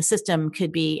system. And the system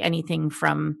could be anything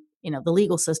from, the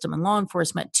legal system and law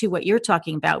enforcement to what you're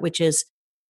talking about, which is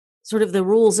sort of the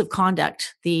rules of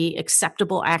conduct, the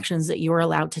acceptable actions that you're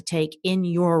allowed to take in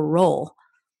your role.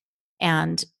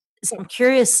 And so I'm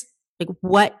curious, like,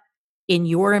 what in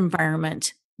your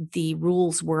environment the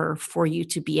rules were for you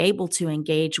to be able to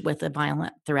engage with a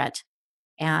violent threat.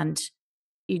 And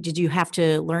did you have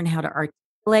to learn how to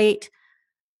articulate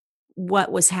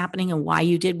what was happening and why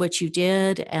you did what you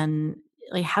did? And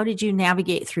like, how did you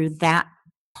navigate through that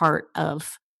part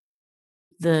of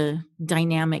the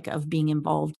dynamic of being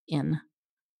involved in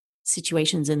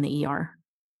situations in the ER?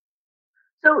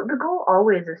 So the goal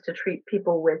always is to treat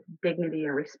people with dignity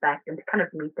and respect and to kind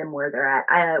of meet them where they're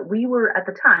at. We were at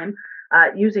the time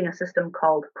using a system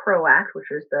called PROACT, which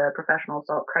is the Professional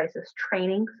Assault Crisis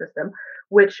Training System,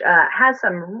 which has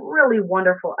some really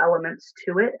wonderful elements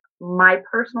to it. My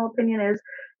personal opinion is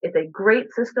it's a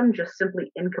great system, just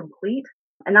simply incomplete.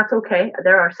 And that's okay.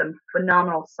 There are some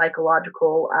phenomenal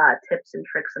psychological tips and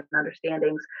tricks and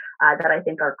understandings that I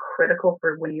think are critical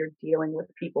for when you're dealing with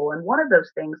people. And one of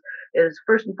those things is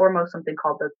first and foremost something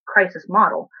called the crisis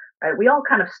model. Right? We all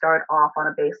kind of start off on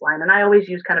a baseline, and I always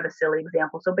use kind of a silly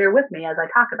example. So bear with me as I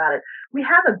talk about it. We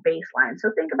have a baseline. So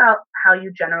think about how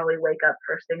you generally wake up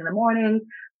first thing in the morning,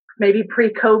 maybe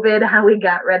pre-COVID, how we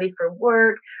got ready for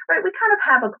work, right? We kind of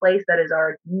have a place that is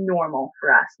our normal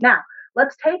for us. Now,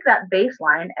 let's take that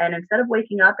baseline and instead of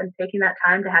waking up and taking that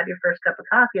time to have your first cup of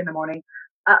coffee in the morning,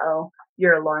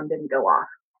 your alarm didn't go off.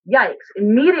 Yikes.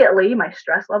 Immediately, my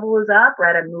stress level is up,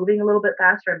 right? I'm moving a little bit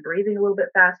faster, I'm breathing a little bit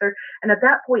faster. And at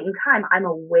that point in time, I'm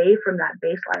away from that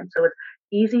baseline. So it's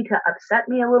easy to upset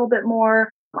me a little bit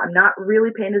more. I'm not really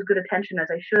paying as good attention as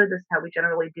I should. This is how we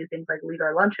generally do things like leave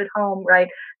our lunch at home, right?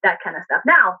 That kind of stuff.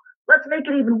 Now, let's make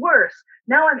it even worse.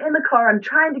 Now I'm in the car, I'm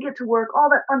trying to get to work, all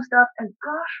that fun stuff. And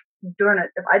gosh darn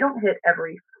it, if I don't hit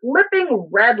every flipping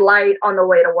red light on the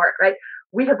way to work, right?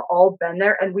 We have all been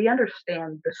there and we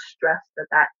understand the stress that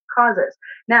that causes.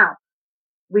 Now,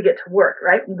 we get to work,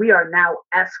 right? We are now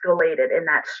escalated in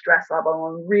that stress level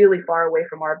and really far away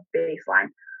from our baseline.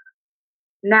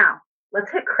 Now, let's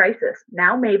hit crisis.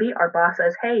 Now, maybe our boss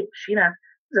says, hey, Sheena,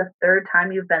 this is the third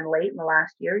time you've been late in the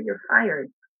last year. You're fired.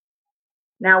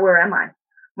 Now, where am I?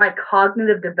 My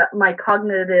cognitive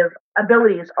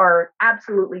abilities are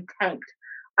absolutely tanked.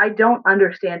 I don't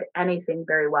understand anything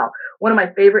very well. One of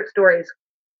my favorite stories,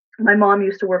 my mom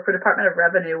used to work for Department of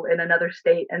Revenue in another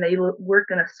state, and they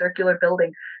worked in a circular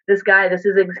building. This guy, this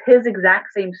is his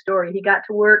exact same story. He got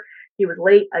to work. He was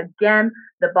late again.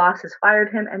 The boss has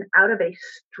fired him, and out of a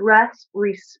stress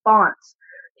response,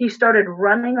 he started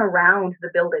running around the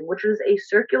building, which is a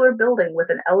circular building with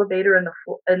an elevator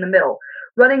in the middle,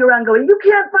 running around going, "You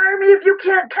can't fire me if you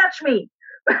can't catch me,"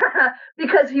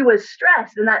 because he was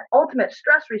stressed. And that ultimate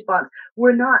stress response,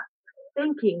 we're not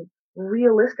thinking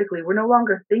realistically. We're no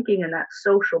longer thinking in that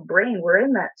social brain. We're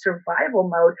in that survival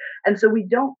mode. And so we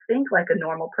don't think like a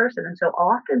normal person. And so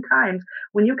oftentimes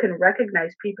when you can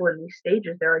recognize people in these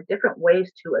stages, there are different ways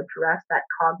to address that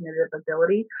cognitive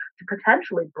ability to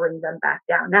potentially bring them back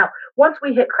down. Now, once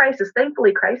we hit crisis,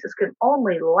 thankfully crisis can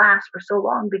only last for so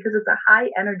long because it's a high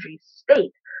energy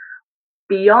state.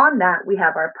 Beyond that, we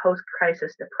have our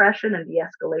post-crisis depression and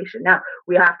de-escalation. Now,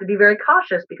 we have to be very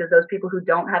cautious because those people who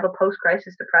don't have a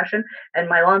post-crisis depression, and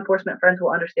my law enforcement friends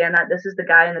will understand that, this is the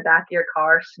guy in the back of your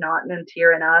car snotting and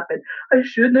tearing up and, "I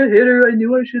shouldn't have hit her. I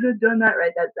knew I should have done that,"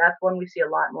 right? That's one we see a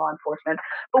lot in law enforcement.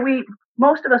 But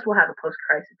most of us will have a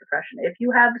post-crisis depression. If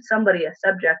you have somebody, a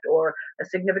subject or a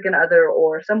significant other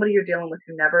or somebody you're dealing with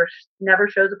who never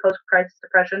shows a post-crisis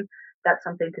depression, that's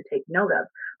something to take note of.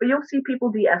 But you'll see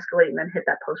people de-escalate and then hit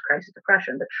that post-crisis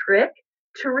depression. The trick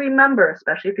to remember,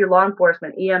 especially if you're law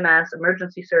enforcement, EMS,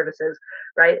 emergency services,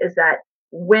 right, is that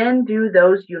when do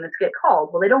those units get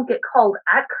called? Well, they don't get called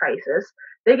at crisis.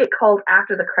 They get called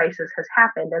after the crisis has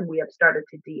happened and we have started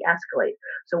to de-escalate.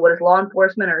 So what does law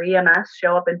enforcement or EMS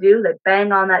show up and do? They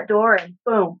bang on that door and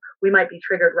boom, we might be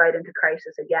triggered right into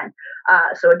crisis again.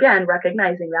 So again,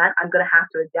 recognizing that, I'm going to have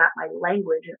to adapt my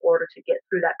language in order to get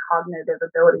through that cognitive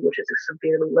ability, which is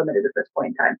severely limited at this point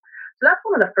in time. So that's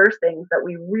one of the first things that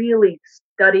we really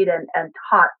studied and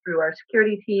taught through our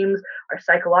security teams, our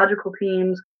psychological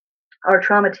teams, our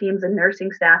trauma teams and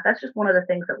nursing staff. That's just one of the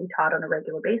things that we taught on a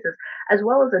regular basis, as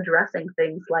well as addressing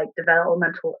things like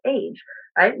developmental age,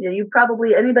 right? You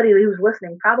probably, anybody who's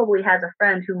listening probably has a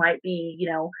friend who might be,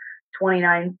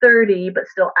 29, 30, but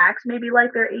still acts maybe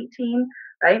like they're 18,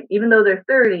 right? Even though they're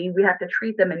 30, we have to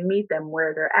treat them and meet them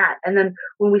where they're at. And then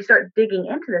when we start digging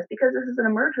into this, because this is an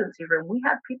emergency room, we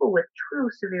have people with true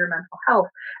severe mental health.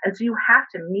 And so you have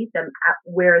to meet them at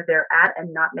where they're at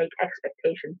and not make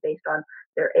expectations based on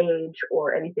their age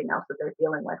or anything else that they're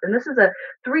dealing with. And this is a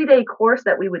 3-day course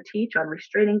that we would teach on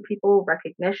restraining people,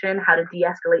 recognition, how to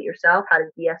de-escalate yourself, how to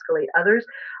de-escalate others.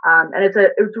 And it's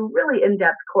a really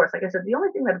in-depth course. Like I said, the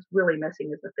only thing that's really missing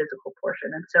is the physical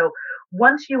portion. And so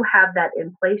once you have that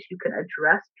in place, you can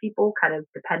address people kind of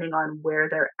depending on where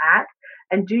they're at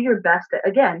and do your best to,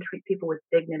 again, treat people with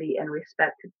dignity and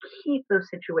respect to keep those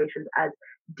situations as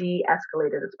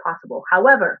de-escalated as possible.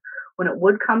 However, when it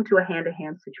would come to a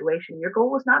hand-to-hand situation, your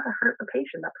goal was not to hurt the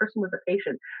patient. That person was a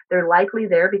patient. They're likely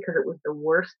there because it was the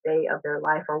worst day of their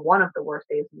life or one of the worst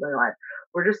days of their life.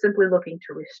 We're just simply looking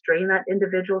to restrain that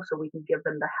individual so we can give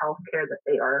them the health care that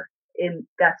they are in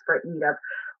desperate need of,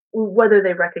 whether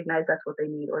they recognize that's what they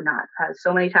need or not.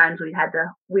 So many times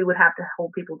we would have to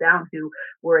hold people down who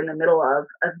were in the middle of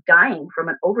dying from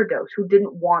an overdose, who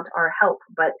didn't want our help,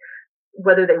 but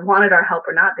whether they wanted our help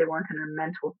or not, they weren't in a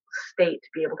mental state to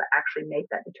be able to actually make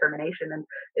that determination. And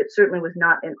it certainly was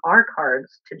not in our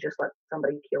cards to just let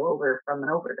somebody keel over from an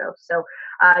overdose. So,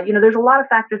 there's a lot of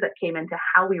factors that came into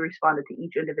how we responded to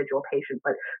each individual patient,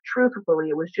 but truthfully,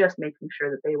 it was just making sure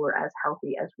that they were as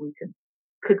healthy as we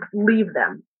could leave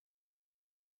them.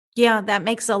 Yeah, that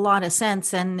makes a lot of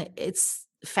sense. And it's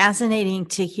fascinating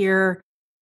to hear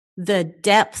the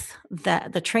depth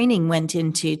that the training went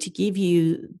into to give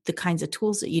you the kinds of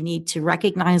tools that you need to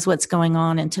recognize what's going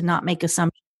on and to not make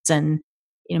assumptions and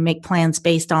make plans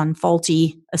based on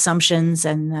faulty assumptions.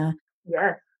 And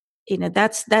Yes.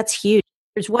 that's huge.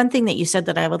 There's one thing that you said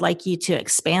that I would like you to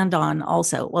expand on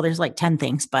also. Well, there's like 10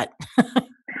 things, but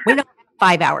we don't have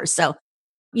 5 hours. So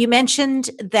you mentioned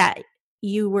that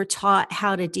you were taught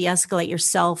how to de-escalate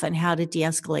yourself and how to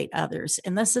de-escalate others.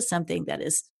 And this is something that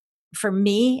is, for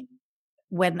me,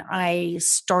 when I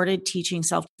started teaching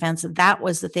self-defense, that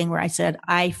was the thing where I said,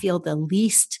 I feel the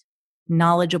least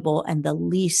knowledgeable and the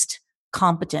least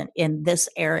competent in this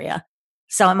area.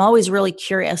 So I'm always really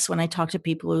curious when I talk to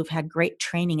people who've had great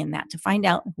training in that to find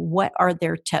out what are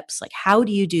their tips. Like, how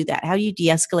do you do that? How do you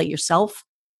de-escalate yourself?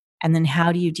 And then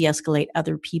how do you de-escalate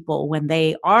other people when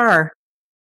they are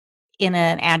in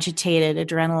an agitated,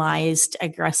 adrenalized,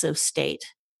 aggressive state?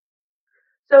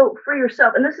 So for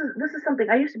yourself, and this is something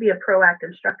I used to be a ProAct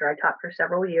instructor. I taught for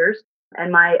several years,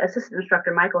 and my assistant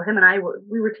instructor Michael, him and I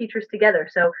we were teachers together.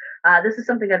 So this is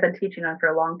something I've been teaching on for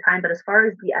a long time. But as far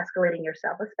as de-escalating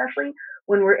yourself, especially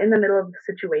when we're in the middle of the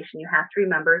situation, you have to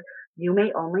remember you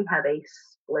may only have a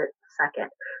split second.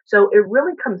 So it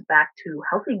really comes back to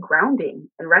healthy grounding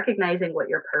and recognizing what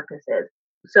your purpose is.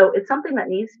 So it's something that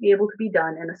needs to be able to be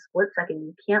done in a split second.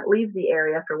 You can't leave the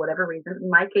area for whatever reason. In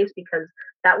my case, because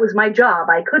that was my job,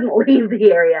 I couldn't leave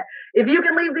the area. If you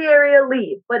can leave the area,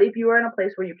 leave. But if you are in a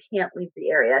place where you can't leave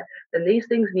the area, then these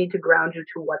things need to ground you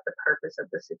to what the purpose of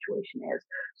the situation is.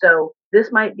 So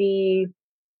this might be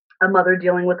a mother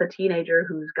dealing with a teenager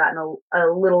who's gotten a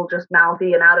little just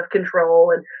mouthy and out of control,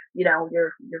 and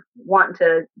you're wanting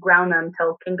to ground them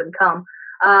till kingdom come.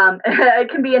 It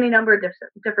can be any number of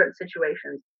different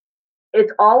situations.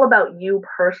 It's all about you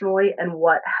personally and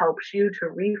what helps you to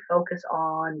refocus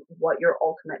on what your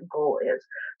ultimate goal is.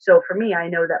 So for me, I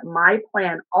know that my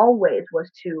plan always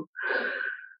was to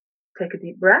take a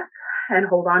deep breath and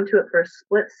hold on to it for a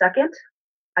split second.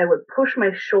 I would push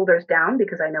my shoulders down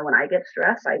because I know when I get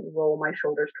stressed, I roll my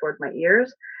shoulders towards my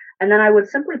ears. And then I would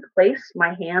simply place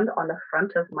my hand on the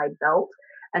front of my belt.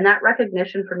 And that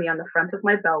recognition for me on the front of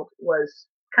my belt was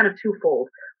kind of twofold.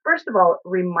 First of all, it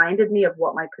reminded me of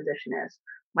what my position is.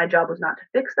 My job was not to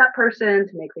fix that person,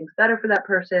 to make things better for that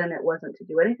person. It wasn't to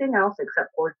do anything else except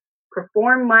for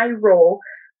perform my role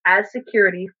as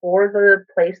security for the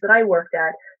place that I worked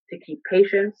at to keep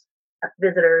patients,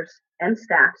 visitors, and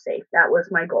staff safe. That was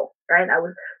my goal, right?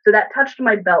 So that touched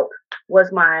my belt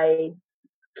was my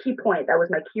key point. That was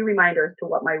my key reminder as to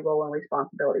what my role and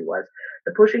responsibility was.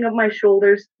 The pushing of my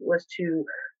shoulders was to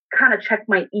kind of check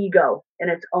my ego in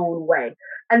its own way.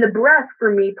 And the breath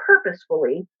for me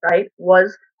purposefully, right,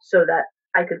 was so that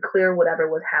I could clear whatever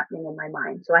was happening in my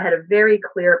mind. So I had a very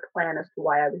clear plan as to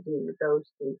why I was doing those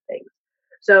three things.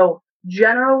 So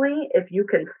generally, if you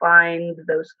can find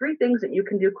those three things that you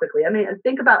can do quickly, I mean,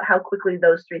 think about how quickly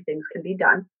those three things can be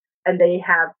done and they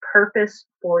have purpose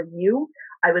for you.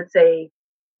 I would say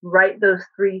write those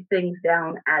three things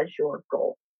down as your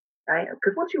goal, right?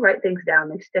 Because once you write things down,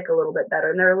 they stick a little bit better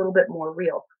and they're a little bit more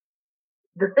real.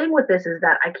 The thing with this is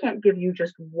that I can't give you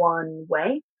just one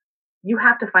way. You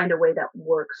have to find a way that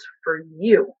works for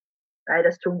you, right?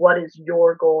 As to what is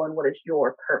your goal and what is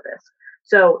your purpose.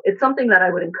 So it's something that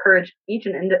I would encourage each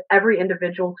and every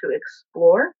individual to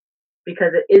explore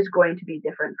because it is going to be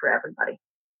different for everybody.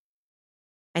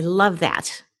 I love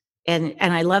that. And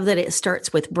I love that it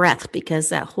starts with breath because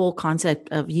that whole concept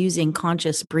of using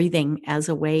conscious breathing as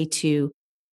a way to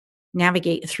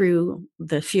navigate through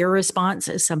the fear response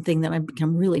is something that I've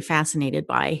become really fascinated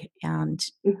by. And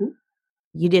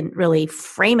you didn't really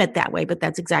frame it that way, but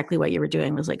that's exactly what you were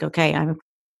doing. It was like, okay,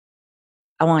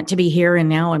 I want to be here and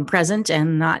now and present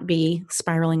and not be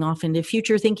spiraling off into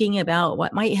future thinking about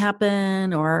what might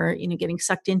happen or, getting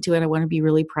sucked into it. I want to be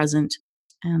really present.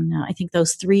 And I think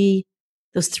those three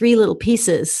little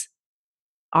pieces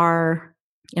are,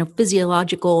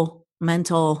 physiological,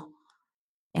 mental,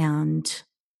 and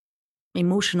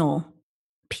emotional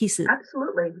pieces.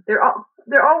 Absolutely. They're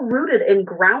all rooted in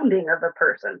grounding of a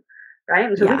person. right?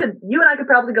 And so Yeah. you and I could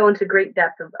probably go into great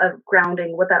depth of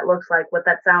grounding, what that looks like, what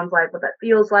that sounds like, what that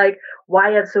feels like,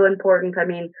 why it's so important. I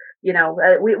mean,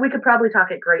 we could probably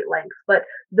talk at great length, but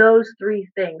those three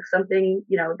things, something,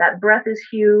 that breath is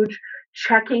huge,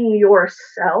 checking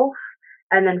yourself,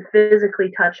 and then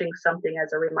physically touching something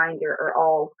as a reminder are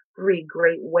all three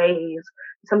great ways,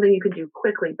 something you can do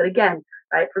quickly. But again,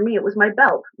 right, for me, it was my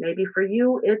belt. Maybe for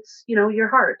you, it's, your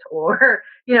heart or,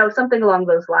 something along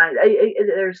those lines.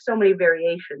 There's so many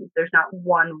variations. There's not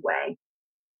one way.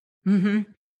 Hmm.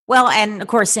 Well, and of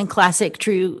course, in classic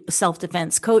true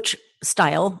self-defense coach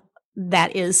style,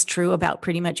 that is true about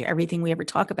pretty much everything we ever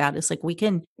talk about. It's like we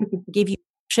can give you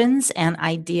options and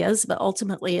ideas, but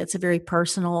ultimately it's a very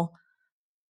personal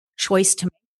choice to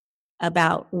make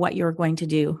about what you're going to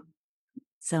do.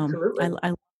 So Absolutely.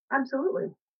 I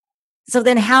Absolutely. so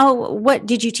then what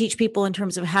did you teach people in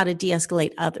terms of how to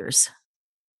de-escalate others?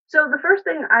 So the first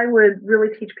thing I would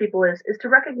really teach people is to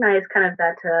recognize kind of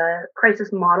that crisis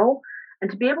model, and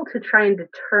to be able to try and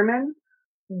determine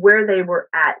where they were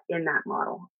at in that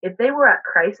model. If they were at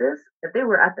crisis, if they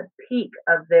were at the peak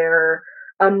of their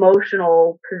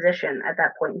emotional position at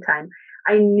that point in time,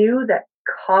 I knew that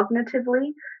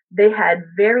cognitively they had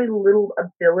very little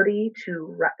ability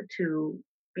to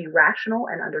be rational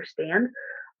and understand.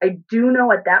 I do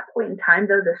know at that point in time,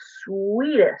 though, the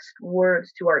sweetest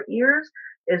words to our ears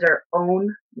is our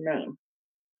own name.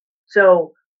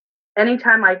 So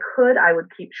anytime I could, I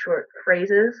would keep short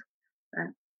phrases.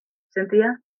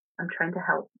 Cynthia, I'm trying to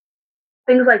help.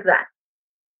 Things like that,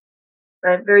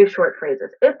 right? Very short phrases.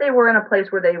 If they were in a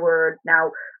place where they were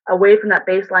now away from that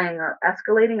baseline or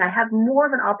escalating, I have more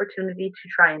of an opportunity to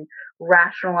try and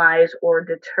rationalize or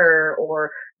deter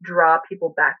or draw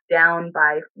people back down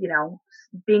by,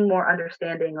 being more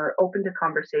understanding or open to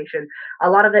conversation. A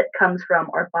lot of it comes from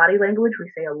our body language.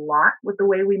 We say a lot with the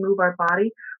way we move our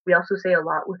body. We also say a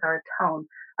lot with our tone.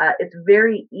 It's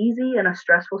very easy in a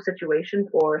stressful situation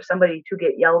for somebody to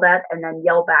get yelled at and then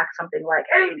yell back something like,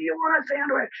 "Hey, do you want a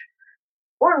sandwich?"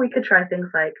 Or we could try things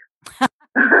like,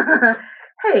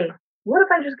 "Hey, what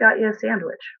if I just got you a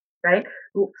sandwich?" Right?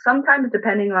 Sometimes,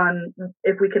 depending on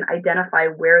if we can identify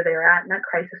where they're at in that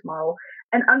crisis model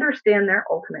and understand their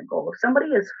ultimate goal. If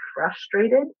somebody is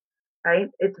frustrated, right,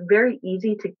 it's very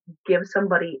easy to give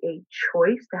somebody a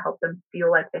choice to help them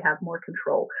feel like they have more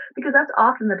control, because that's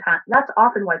often the time. That's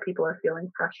often why people are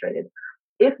feeling frustrated.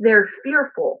 If they're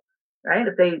fearful, right?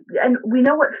 And we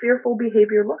know what fearful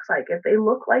behavior looks like. If they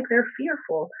look like they're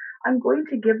fearful, I'm going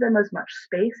to give them as much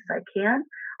space as I can.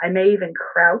 I may even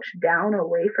crouch down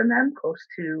away from them, close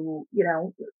to,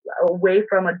 away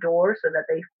from a door so that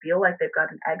they feel like they've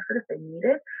got an exit if they need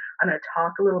it. I'm going to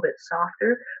talk a little bit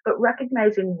softer, but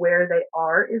recognizing where they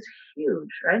are is huge,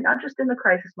 right? Not just in the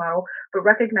crisis model, but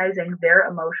recognizing their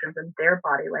emotions and their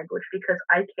body language, because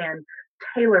I can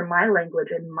tailor my language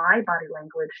and my body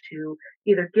language to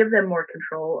either give them more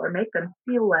control or make them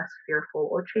feel less fearful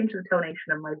or change the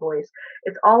tonation of my voice.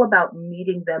 It's all about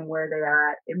meeting them where they are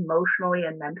at emotionally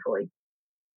and mentally.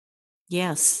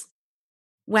 Yes.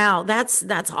 Wow, that's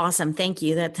awesome. Thank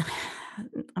you. That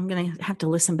I'm going to have to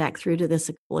listen back through to this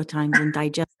a couple of times and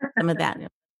digest some of that.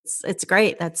 It's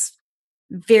great. That's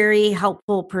very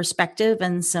helpful perspective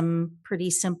and some pretty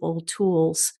simple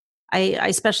tools. I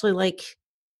especially like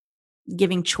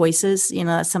giving choices.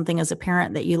 That's something as a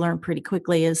parent that you learn pretty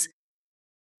quickly is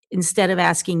instead of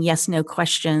asking yes, no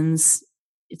questions,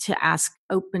 to ask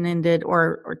open-ended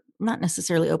or not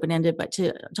necessarily open-ended, but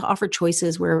to offer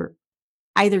choices where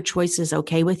either choice is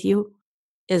okay with you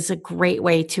is a great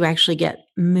way to actually get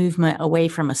movement away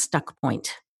from a stuck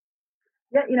point.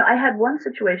 Yeah, I had one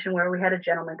situation where we had a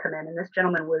gentleman come in, and this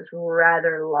gentleman was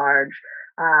rather large,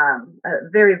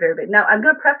 very, very big. Now, I'm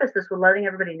going to preface this with letting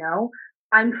everybody know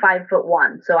I'm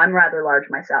 5'1", so I'm rather large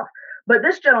myself. But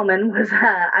this gentleman was,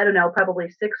 I don't know, probably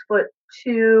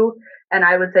 6'2", and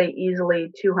I would say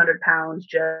easily 200 pounds,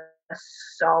 just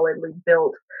solidly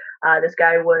built. This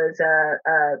guy was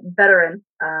a veteran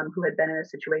who had been in a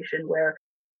situation where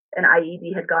an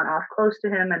IED had gone off close to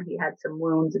him, and he had some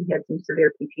wounds and he had some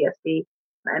severe PTSD.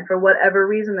 And for whatever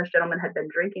reason, this gentleman had been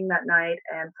drinking that night,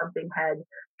 and something had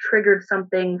triggered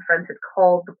something. Friends had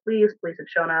called the police. Police had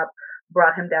shown up,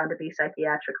 brought him down to be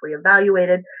psychiatrically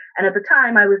evaluated. And at the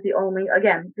time, I was the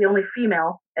only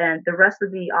female, and the rest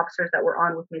of the officers that were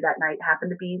on with me that night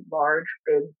happened to be large,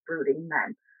 big, brooding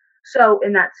men. So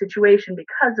in that situation,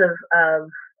 because of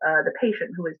the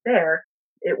patient who was there,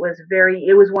 it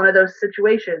was one of those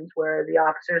situations where the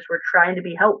officers were trying to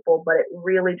be helpful, but it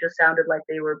really just sounded like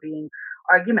they were being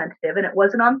argumentative, and it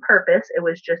wasn't on purpose. It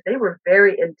was just they were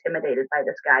very intimidated by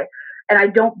this guy. And I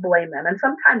don't blame them. And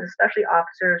sometimes, especially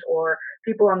officers or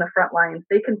people on the front lines,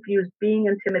 they confuse being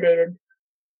intimidated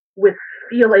with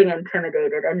feeling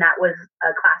intimidated. And that was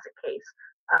a classic case,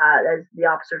 as the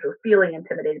officers were feeling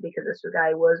intimidated because this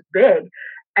guy was big.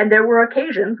 And there were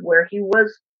occasions where he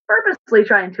was purposely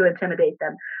trying to intimidate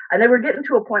them. And they were getting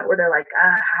to a point where they're like,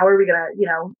 how are we going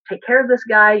to, take care of this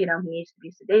guy? He needs to be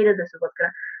sedated. This is what's going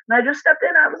to, and I just stepped in.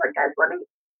 And I was like, guys, let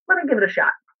me give it a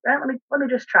shot. Right? Let me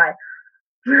just try.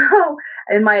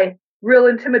 In my real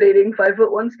intimidating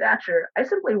 5'1" stature, I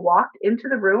simply walked into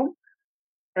the room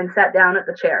and sat down at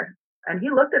the chair. And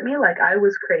he looked at me like I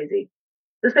was crazy.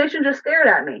 This patient just stared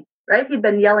at me, right? He'd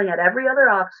been yelling at every other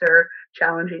officer,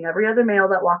 challenging every other male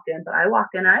that walked in, but I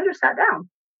walked in and I just sat down.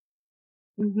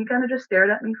 And he kind of just stared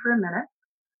at me for a minute.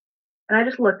 And I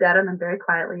just looked at him and very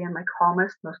quietly, in my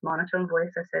calmest, most monotone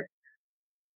voice, I said,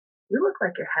 "You look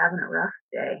like you're having a rough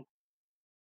day."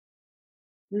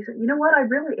 And he said, "You know what? I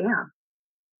really am."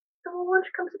 So, well, why don't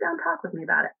you come sit down and talk with me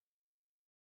about it?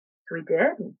 So we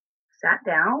did, and sat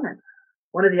down, and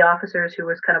one of the officers who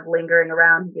was kind of lingering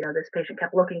around, this patient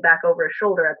kept looking back over his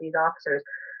shoulder at these officers.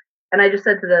 And I just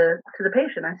said to the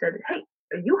patient, I said, "Hey,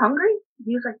 are you hungry?"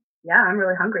 He was like, "Yeah, I'm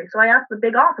really hungry." So I asked the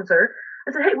big officer,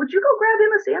 I said, "Hey, would you go grab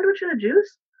him a sandwich and a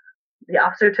juice?" The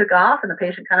officer took off, and the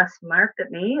patient kind of smirked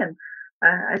at me, and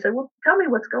I said, "Well, tell me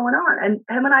what's going on." And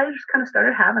him and I just kind of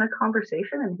started having a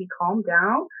conversation, and he calmed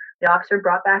down. The officer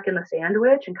brought back in the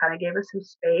sandwich and kind of gave us some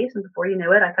space. And before you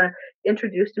knew it, I kind of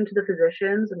introduced him to the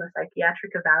physicians and the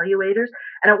psychiatric evaluators.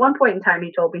 And at one point in time,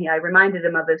 he told me I reminded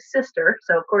him of his sister.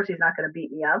 So, of course, he's not going to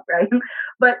beat me up, right?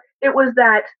 But it was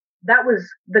that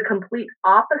was the complete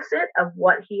opposite of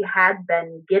what he had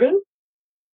been getting,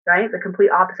 right? The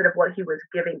complete opposite of what he was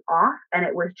giving off. And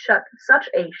it was such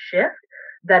a shift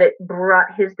that it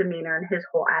brought his demeanor and his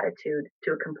whole attitude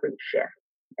to a complete shift.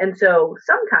 And so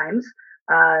sometimes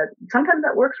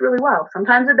that works really well.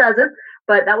 Sometimes it doesn't,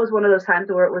 but that was one of those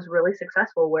times where it was really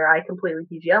successful, where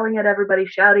he's yelling at everybody,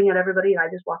 shouting at everybody. And I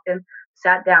just walked in,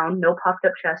 sat down, no puffed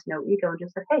up chest, no ego, and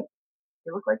just said, "Hey,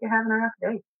 you look like you're having a rough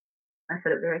day." I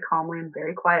said it very calmly and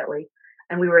very quietly.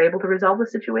 And we were able to resolve the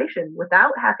situation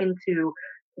without having to,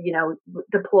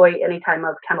 deploy any type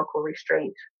of chemical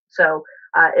restraint. So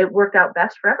it worked out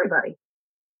best for everybody.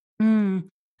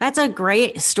 That's a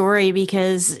great story,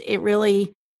 because it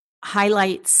really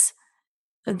highlights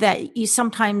that you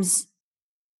sometimes,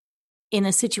 in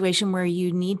a situation where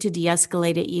you need to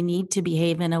de-escalate it, you need to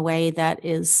behave in a way that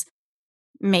is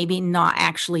maybe not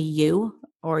actually you,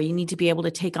 or you need to be able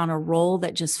to take on a role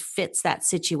that just fits that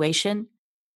situation.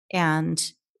 And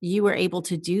you were able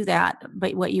to do that.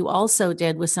 But what you also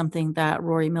did was something that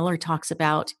Rory Miller talks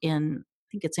about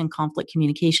I think it's in Conflict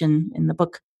Communication in the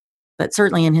book, but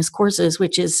certainly in his courses,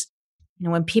 which is,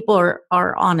 when people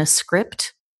are on a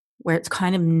script where it's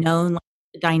kind of known like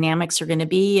the dynamics are going to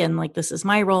be, and like, this is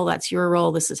my role, that's your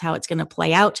role, this is how it's going to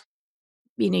play out.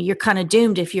 You're kind of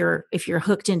doomed if you're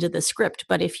hooked into the script.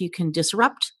 But if you can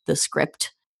disrupt the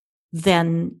script,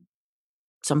 then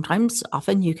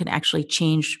often you can actually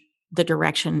change the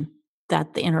direction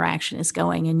that the interaction is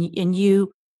going, and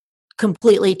you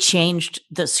completely changed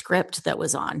the script that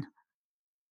was on.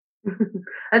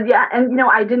 And yeah, and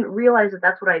I didn't realize that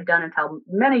that's what I'd done until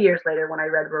many years later when I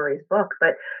read Rory's book.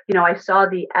 But I saw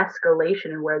the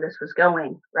escalation and where this was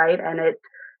going, right? And it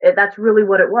that's really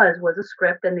what it was a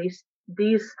script, and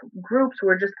these groups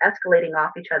were just escalating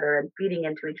off each other and feeding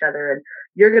into each other. And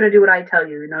you're going to do what I tell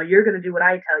you, you're going to do what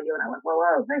I tell you. And I went,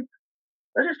 whoa, hey,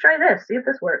 let's just try this, see if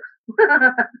this works.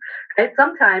 Right?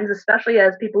 Sometimes, especially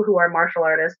as people who are martial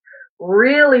artists,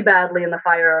 really badly in the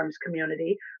firearms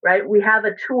community, right? We have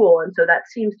a tool, and so that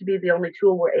seems to be the only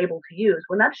tool we're able to use,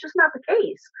 when that's just not the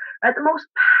case, right? The most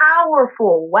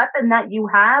powerful weapon that you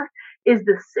have is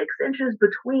the 6 inches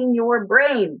between your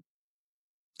brain.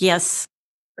 Yes.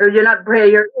 Or you're not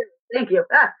brain, your ears. Thank you.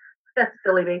 That's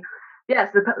silly me. Yes,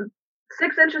 the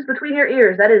 6 inches between your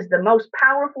ears. That is the most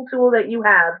powerful tool that you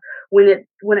have when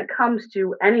it comes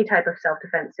to any type of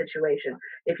self-defense situation.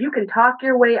 If you can talk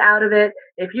your way out of it,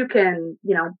 if you can,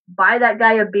 buy that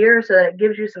guy a beer so that it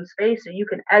gives you some space so you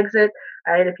can exit,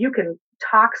 right? If you can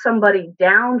talk somebody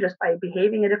down just by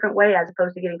behaving a different way as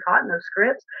opposed to getting caught in those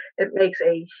scripts, it makes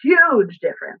a huge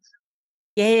difference.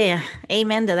 Yeah,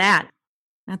 amen to that.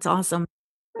 That's awesome.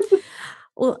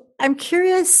 Well, I'm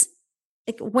curious,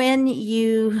 like, when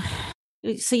you've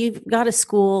got a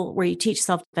school where you teach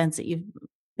self-defense that you've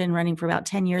been running for about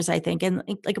 10 years, I think. And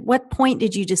like, at what point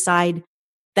did you decide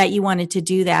that you wanted to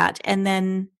do that? And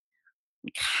then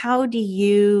how do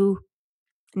you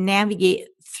navigate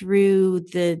through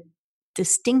the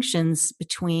distinctions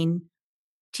between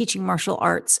teaching martial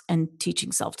arts and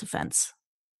teaching self-defense?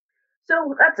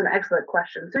 So that's an excellent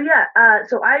question. So yeah,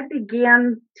 so I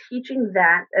began teaching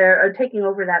that or taking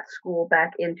over that school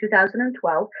back in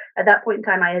 2012. At that point in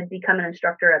time, I had become an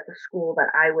instructor at the school that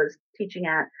I was teaching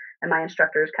at, and my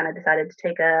instructors kind of decided to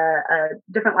take a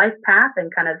different life path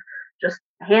and kind of just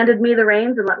handed me the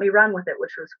reins and let me run with it,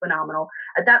 which was phenomenal.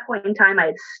 At that point in time, I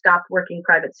had stopped working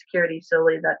private security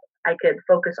solely that I could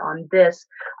focus on this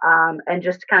and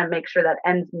just to kind of make sure that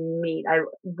ends meet. I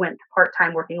went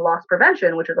part-time working loss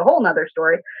prevention, which is a whole nother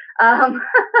story. Um,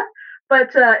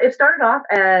 but it started off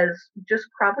as just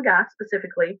Krav Maga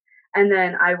specifically. And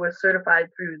then I was certified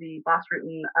through the Bas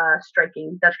Rutten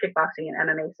striking, Dutch kickboxing, and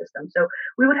MMA system. So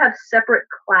we would have separate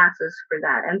classes for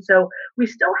that. And so we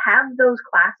still have those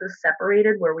classes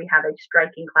separated where we have a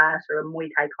striking class or a Muay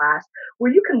Thai class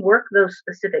where you can work those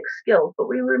specific skills. But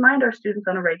we remind our students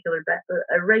on a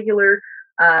regular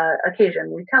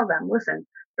occasion. We tell them, listen,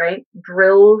 right?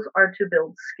 Drills are to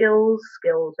build skills.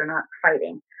 Skills are not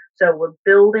fighting. So we're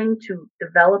building to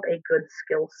develop a good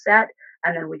skill set,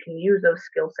 and then we can use those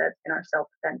skill sets in our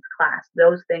self-defense class.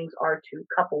 Those things are to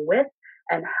couple with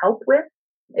and help with.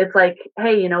 It's like,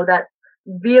 hey, that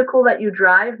vehicle that you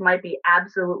drive might be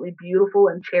absolutely beautiful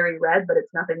and cherry red, but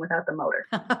it's nothing without the motor.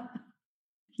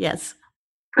 Yes.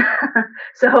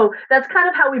 So that's kind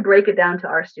of how we break it down to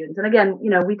our students. And again,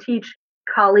 we teach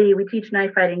Kali, we teach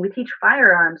knife fighting, we teach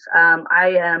firearms.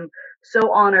 I am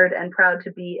so honored and proud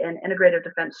to be an Integrative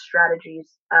Defense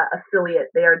Strategies affiliate.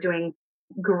 They are doing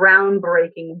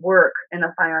groundbreaking work in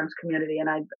the firearms community, and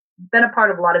I've been a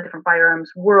part of a lot of different firearms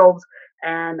worlds,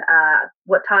 and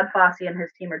what Todd Fossey and his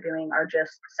team are doing are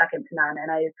just second to none,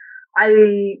 and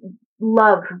I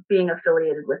love being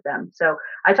affiliated with them. So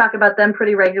I talk about them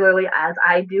pretty regularly, as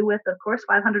I do with, of course,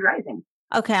 500 Rising.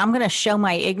 Okay, I'm going to show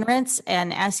my ignorance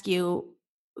and ask you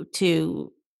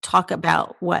to talk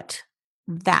about what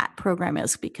that program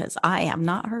is, because I have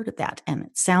not heard of that and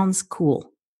it sounds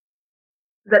cool.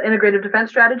 Is that Integrative Defense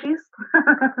Strategies?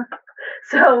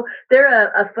 So they're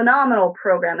a phenomenal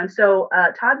program. And so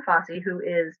Todd Fossey, who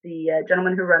is the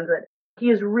gentleman who runs it, he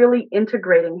is really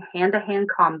integrating hand-to-hand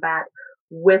combat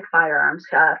with firearms.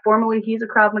 Formerly, he's a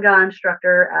Krav Maga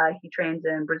instructor. He trains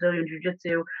in Brazilian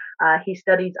Jiu-Jitsu. He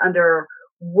studies under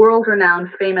world-renowned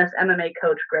famous MMA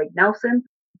coach Greg Nelson.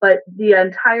 But the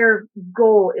entire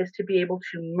goal is to be able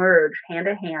to merge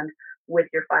hand-to-hand with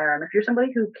your firearm. If you're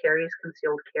somebody who carries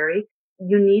concealed carry,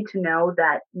 you need to know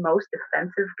that most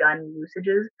defensive gun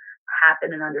usages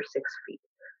happen in under 6 feet.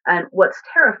 And what's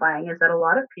terrifying is that a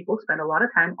lot of people spend a lot of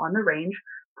time on the range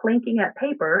plinking at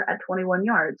paper at 21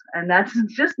 yards. And that's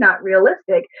just not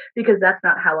realistic, because that's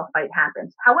not how a fight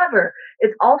happens. However,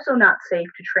 it's also not safe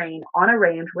to train on a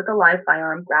range with a live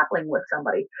firearm grappling with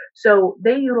somebody. So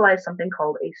they utilize something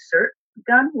called a CERT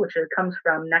gun, which comes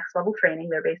from Next Level Training.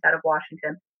 They're based out of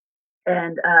Washington.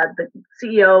 And the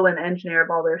CEO and engineer of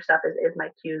all their stuff is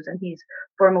Mike Hughes, and he's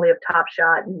formerly of Top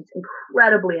Shot, and he's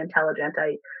incredibly intelligent.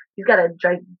 He's got a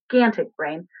gigantic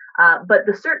brain. But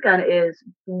the CERT gun is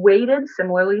weighted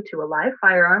similarly to a live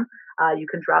firearm. You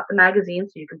can drop the magazine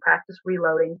so you can practice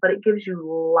reloading, but it gives you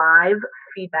live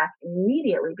feedback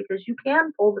immediately, because you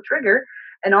can pull the trigger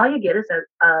and all you get is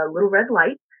a little red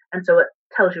light. And so it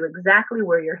tells you exactly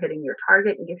where you're hitting your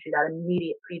target and gives you that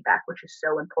immediate feedback, which is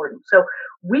so important. So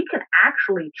we can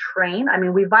actually train. I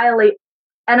mean, we violate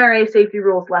NRA safety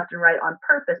rules left and right on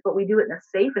purpose, but we do it in a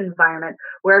safe environment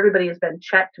where everybody has been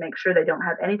checked to make sure they don't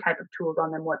have any type of tools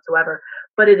on them whatsoever.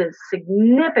 But it is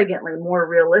significantly more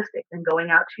realistic than going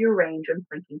out to your range and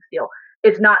plinking steel.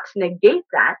 It's not to negate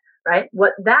that, right?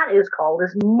 What that is called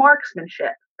is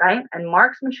marksmanship, right? And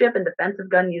marksmanship and defensive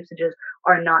gun usages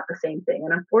are not the same thing.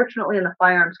 And unfortunately, in the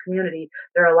firearms community,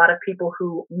 there are a lot of people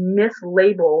who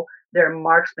mislabel their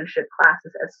marksmanship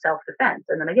classes as self-defense.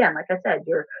 And then again, like I said,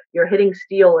 you're hitting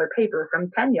steel or paper from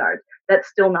 10 yards. That's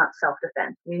still not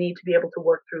self-defense. We need to be able to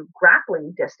work through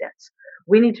grappling distance.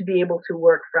 We need to be able to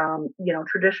work from,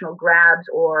 traditional grabs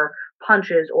or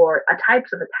punches or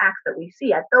types of attacks that we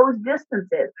see at those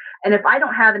distances. And if I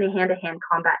don't have any hand-to-hand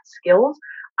combat skills,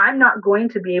 I'm not going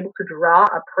to be able to draw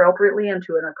appropriately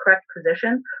into a correct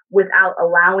position without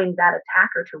allowing that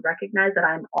attacker to recognize that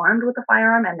I'm armed with a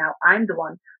firearm, and now I'm the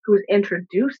one who's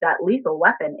introduced that lethal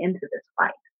weapon into this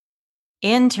fight.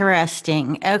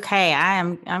 Interesting. Okay,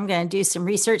 I'm going to do some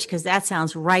research, because that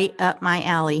sounds right up my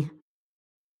alley.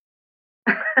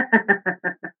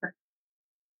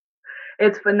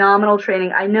 It's phenomenal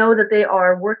training. I know that they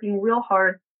are working real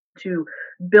hard to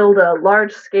build a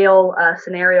large scale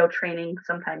scenario training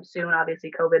sometime soon.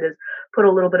 Obviously, COVID has put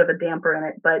a little bit of a damper in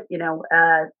it, but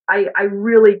I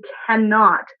really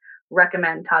cannot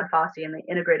recommend Todd Fossey and the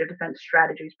Integrated Defense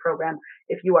Strategies program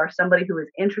if you are somebody who is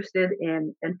interested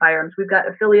in firearms. We've got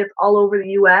affiliates all over the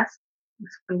U.S.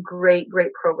 Some great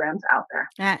programs out there.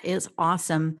 That is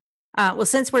awesome. Well,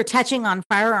 since we're touching on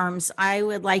firearms, I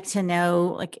would like to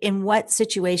know, like, in what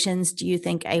situations do you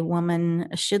think a woman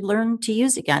should learn to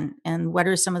use a gun? And what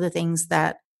are some of the things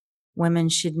that women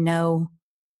should know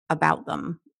about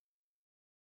them?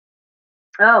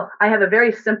 Oh, I have a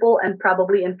very simple and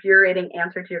probably infuriating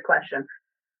answer to your question.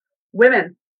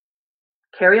 Women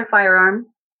carry a firearm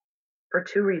for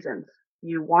two reasons.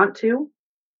 You want to,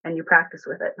 and you practice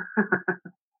with it.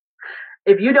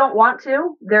 If you don't want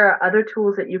to, there are other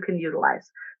tools that you can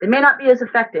utilize. They may not be as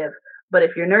effective, but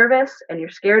if you're nervous and you're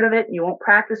scared of it, and you won't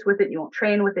practice with it, you won't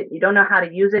train with it, you don't know how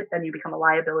to use it, then you become a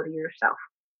liability yourself.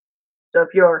 So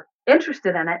if you're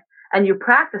interested in it and you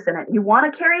practice in it, you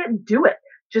want to carry it, do it.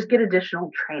 Just get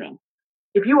additional training.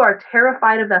 If you are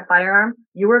terrified of that firearm,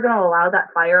 you are going to allow that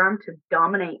firearm to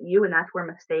dominate you, and that's where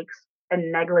mistakes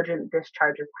and negligent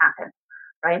discharges happen,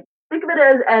 right? Think of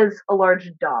it as a large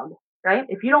dog, right?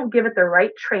 If you don't give it the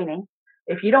right training,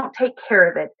 if you don't take care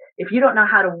of it, if you don't know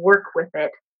how to work with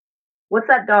it, what's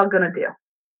that dog going to do?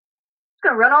 It's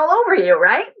going to run all over you,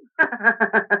 right?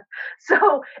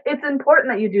 So it's important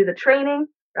that you do the training,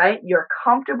 right? You're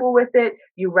comfortable with it.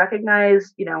 You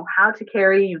recognize, how to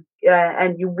carry,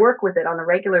 and you work with it on a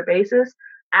regular basis.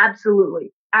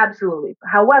 Absolutely. Absolutely.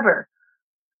 However,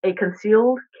 a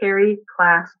concealed carry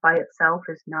class by itself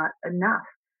is not enough.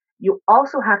 You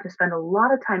also have to spend a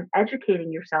lot of time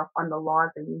educating yourself on the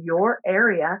laws in your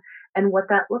area and what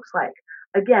that looks like.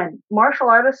 Again, martial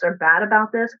artists are bad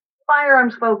about this.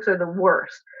 Firearms folks are the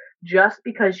worst. Just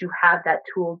because you have that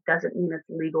tool doesn't mean it's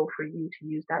legal for you to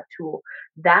use that tool.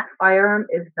 That firearm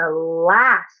is the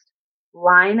last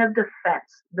line of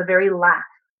defense, the very last,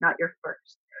 not your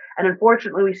first. And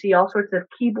unfortunately, we see all sorts of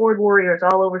keyboard warriors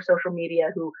all over social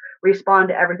media who respond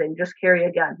to everything. Just carry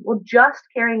a gun. Well, just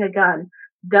carrying a gun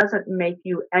doesn't make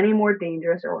you any more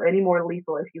dangerous or any more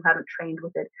lethal if you haven't trained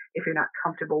with it, if you're not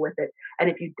comfortable with it, and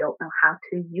if you don't know how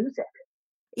to use it.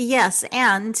 Yes,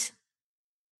 and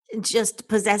just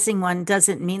possessing one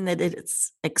doesn't mean that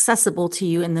it's accessible to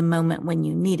you in the moment when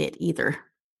you need it either.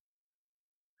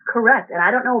 Correct. And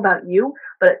I don't know about you,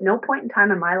 but at no point in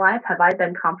time in my life have I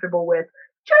been comfortable with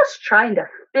just trying to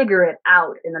figure it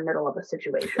out in the middle of a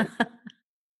situation,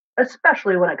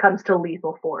 especially when it comes to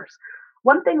lethal force.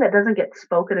 One thing that doesn't get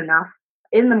spoken enough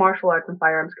in the martial arts and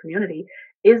firearms community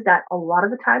is that a lot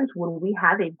of the times when we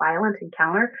have a violent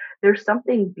encounter, there's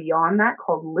something beyond that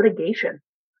called litigation.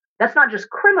 That's not just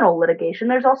criminal litigation.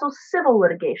 There's also civil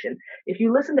litigation. If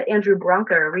you listen to Andrew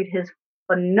Bronker, read his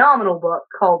phenomenal book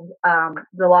called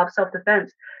The Law of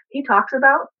Self-Defense, he talks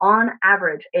about, on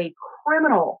average, a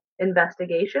criminal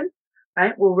investigation,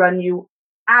 right, will run you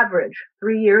average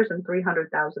 3 years and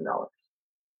 $300,000.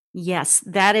 Yes,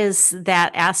 that is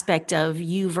that aspect of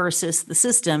you versus the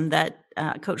system that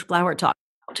Coach Blauer talked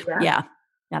about. Yeah,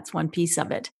 that's one piece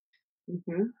of it.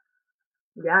 Mm-hmm.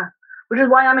 Yeah. Which is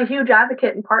why I'm a huge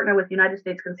advocate and partner with United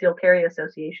States Concealed Carry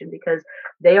Association, because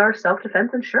they are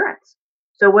self-defense insurance.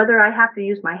 So whether I have to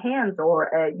use my hands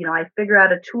or, I figure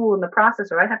out a tool in the process,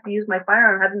 or I have to use my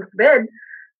firearm, heaven forbid,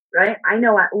 right? I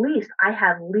know at least I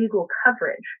have legal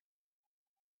coverage.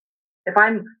 If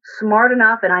I'm smart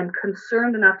enough and I'm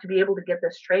concerned enough to be able to get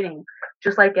this training,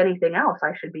 just like anything else,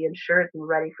 I should be insured and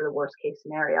ready for the worst case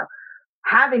scenario.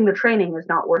 Having the training is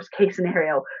not worst case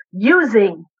scenario.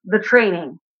 Using the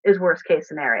training is worst case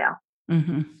scenario.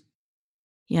 Mm-hmm.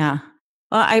 Yeah.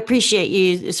 Well, I appreciate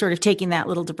you sort of taking that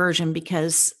little diversion,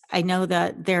 because I know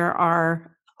that there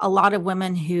are a lot of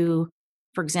women who,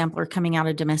 for example, are coming out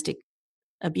of domestic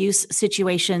abuse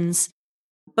situations,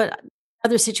 but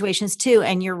other situations too.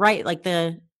 And you're right. Like,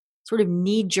 the sort of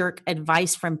knee-jerk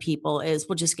advice from people is,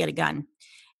 well, just get a gun.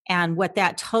 And what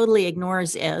that totally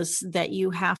ignores is that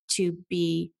you have to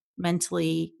be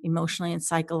mentally, emotionally, and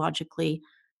psychologically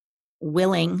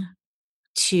willing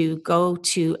to go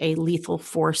to a lethal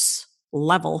force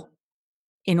level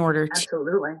in order to.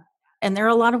 Absolutely. And there are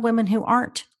a lot of women who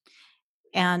aren't.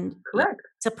 And correct.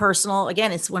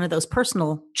 It's one of those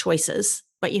personal choices,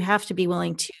 but you have to be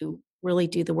willing to really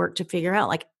do the work to figure out,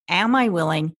 like, am I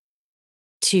willing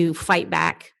to fight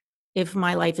back if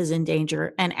my life is in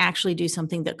danger and actually do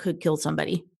something that could kill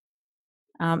somebody?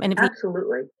 And if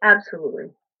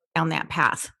absolutely down that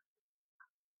path.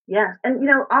 Yes. And,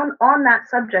 on that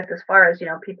subject, as far as,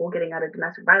 people getting out of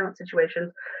domestic violence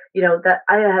situations, that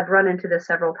I have run into this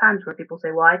several times where people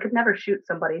say, well, I could never shoot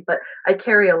somebody, but I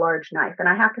carry a large knife. And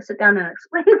I have to sit down and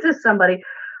explain to somebody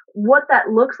what that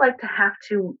looks like to have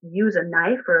to use a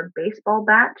knife or a baseball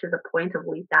bat to the point of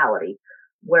lethality.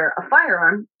 Where a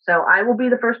firearm, so I will be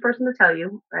the first person to tell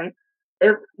you, right?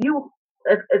 If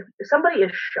if somebody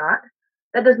is shot,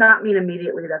 that does not mean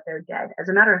immediately that they're dead. As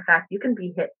a matter of fact, you can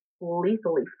be hit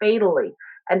lethally, fatally,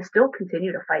 and still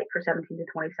continue to fight for 17 to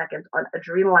 20 seconds on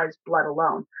adrenalized blood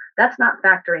alone. That's not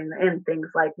factoring in things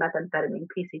like methamphetamine,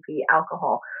 PCP,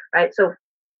 alcohol, right? So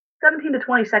 17 to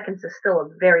 20 seconds is still a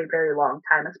very, very long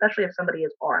time, especially if somebody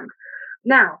is armed.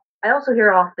 Now, I also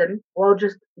hear often, well,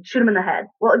 just shoot them in the head.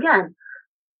 Well, again,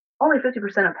 only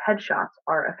 50% of headshots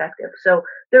are effective. So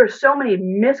there are so many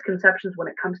misconceptions when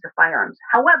it comes to firearms.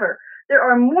 However, there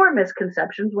are more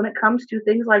misconceptions when it comes to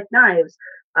things like knives,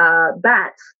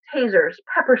 bats, tasers,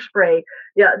 pepper spray.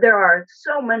 Yeah, there are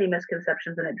so many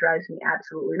misconceptions, and it drives me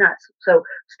absolutely nuts. So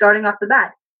starting off the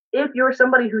bat, if you're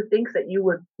somebody who thinks that you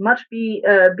would much be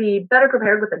better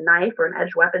prepared with a knife or an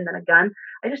edged weapon than a gun,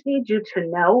 I just need you to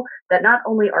know that not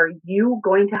only are you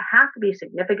going to have to be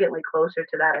significantly closer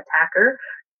to that attacker,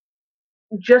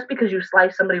 just because you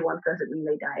slice somebody once doesn't mean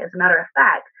they die. As a matter of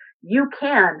fact, you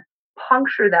can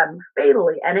puncture them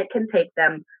fatally, and it can take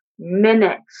them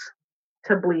minutes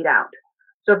to bleed out.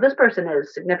 So if this person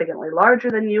is significantly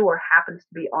larger than you or happens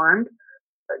to be armed,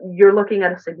 you're looking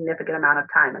at a significant amount of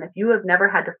time. And if you have never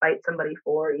had to fight somebody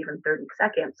for even 30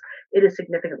 seconds, it is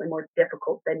significantly more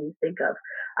difficult than you think of.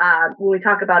 When we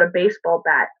talk about a baseball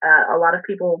bat, a lot of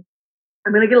people,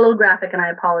 I'm going to get a little graphic, and I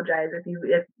apologize.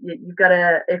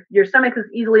 If your stomach is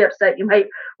easily upset, you might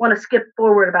want to skip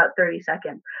forward about 30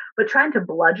 seconds. But trying to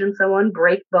bludgeon someone,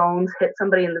 break bones, hit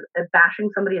somebody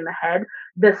bashing somebody in the head,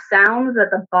 the sounds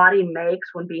that the body makes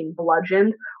when being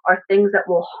bludgeoned are things that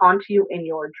will haunt you in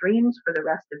your dreams for the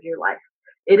rest of your life.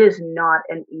 It is not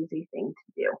an easy thing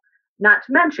to do. Not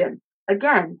to mention,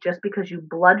 again, just because you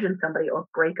bludgeon somebody or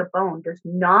break a bone does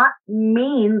not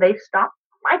mean they stop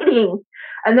fighting.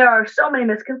 And there are so many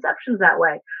misconceptions that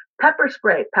way. Pepper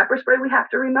spray, we have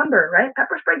to remember, right?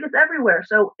 Pepper spray gets everywhere.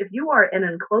 So if you are in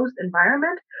an enclosed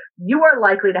environment, you are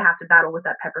likely to have to battle with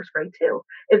that pepper spray too.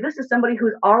 If this is somebody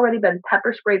who's already been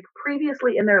pepper sprayed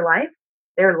previously in their life,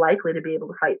 they're likely to be able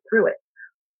to fight through it.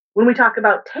 When we talk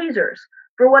about tasers,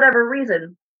 for whatever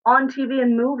reason, on TV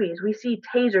and movies, we see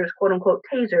tasers, quote unquote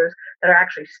tasers, that are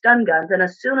actually stun guns. And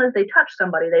as soon as they touch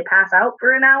somebody, they pass out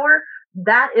for an hour.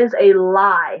 That is a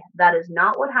lie. That is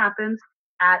not what happens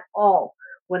at all.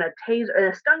 When a taser, and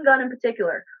a stun gun in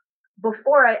particular,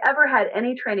 before I ever had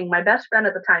any training, my best friend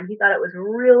at the time, he thought it was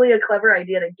really a clever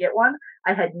idea to get one.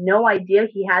 I had no idea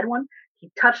he had one. He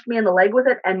touched me in the leg with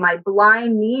it, and my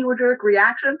blind knee jerk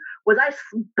reaction was I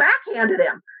backhanded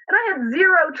him. And I had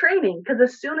zero training, because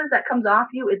as soon as that comes off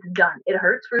you, it's done. It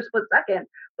hurts for a split second,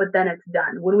 but then it's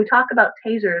done. When we talk about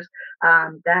tasers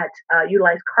that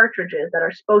utilize cartridges that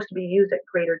are supposed to be used at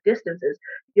greater distances,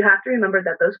 you have to remember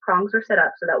that those prongs are set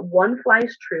up so that one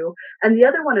flies true and the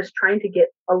other one is trying to get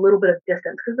a little bit of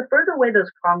distance, because the further away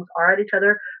those prongs are at each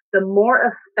other, the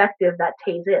more effective that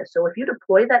tase is. So if you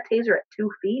deploy that taser at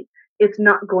 2 feet, it's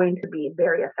not going to be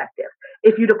very effective.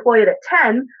 If you deploy it at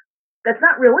 10, that's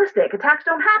not realistic. Attacks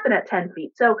don't happen at 10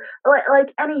 feet. So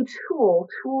like any tool,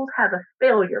 tools have a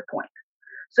failure point.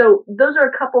 So those are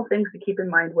a couple things to keep in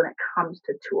mind when it comes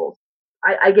to tools.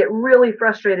 I get really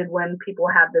frustrated when people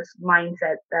have this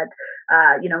mindset that,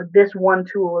 this one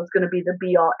tool is going to be the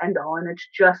be all end all, and it's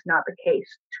just not the case.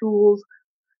 Tools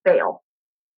fail.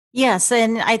 Yes.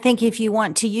 And I think if you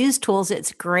want to use tools,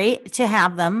 it's great to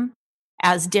have them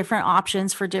as different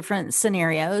options for different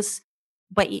scenarios.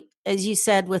 But as you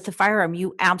said, with the firearm,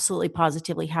 you absolutely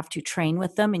positively have to train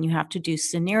with them, and you have to do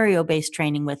scenario-based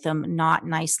training with them, not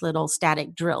nice little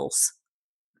static drills.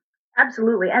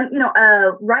 Absolutely. And,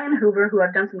 Ryan Hoover, who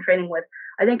I've done some training with,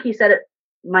 I think he said it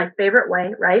my favorite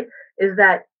way, right, is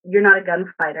that you're not a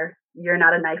gunfighter. You're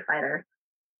not a knife fighter.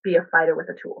 Be a fighter with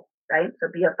a tool, right? So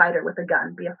be a fighter with a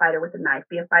gun, be a fighter with a knife,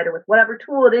 be a fighter with whatever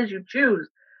tool it is you choose,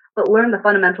 but learn the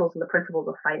fundamentals and the principles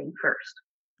of fighting first.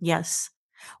 Yes.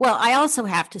 Well, I also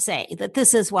have to say that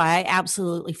this is why I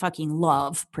absolutely fucking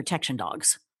love protection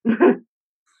dogs.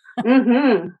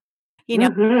 Mm-hmm.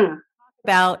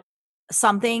 About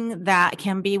something that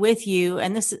can be with you.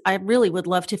 And this, I really would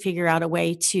love to figure out a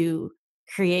way to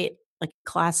create like a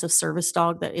class of service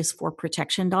dog that is for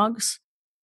protection dogs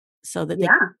so that they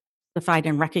can be certified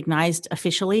and recognized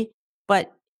officially.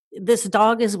 But this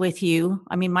dog is with you.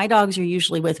 I mean, my dogs are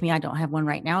usually with me. I don't have one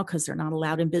right now because they're not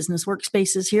allowed in business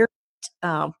workspaces here.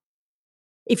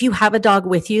 If you have a dog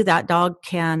with you, that dog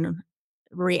can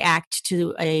react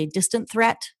to a distant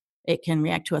threat. It can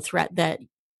react to a threat that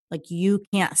like you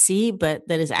can't see, but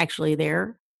that is actually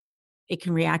there. It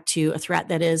can react to a threat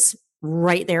that is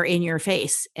right there in your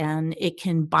face, and it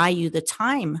can buy you the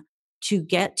time to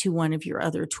get to one of your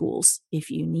other tools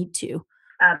if you need to.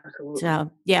 Absolutely.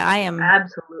 So yeah, I am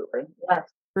Absolutely. Yes.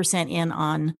 percent in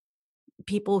on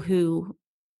people who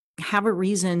have a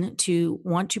reason to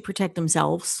want to protect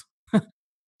themselves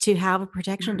to have a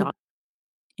protection dog.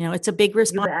 It's a big You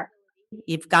responsibility. bet.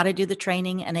 You've got to do the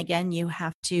training. And again, you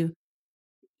have to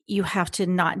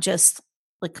not just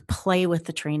like play with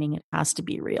the training. It has to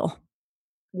be real.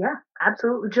 Yeah,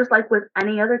 absolutely. Just like with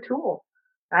any other tool,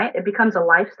 right? It becomes a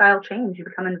lifestyle change. You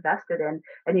become invested in,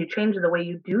 and you change the way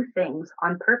you do things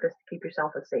on purpose to keep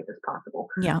yourself as safe as possible.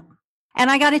 Yeah.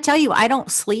 And I got to tell you, I don't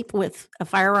sleep with a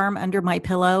firearm under my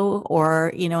pillow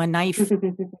or, a knife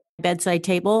bedside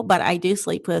table, but I do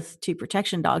sleep with two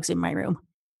protection dogs in my room.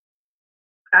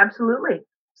 Absolutely.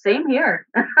 Same here.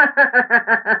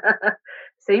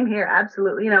 Same here.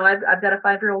 Absolutely. I've got a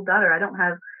 5-year-old daughter. I don't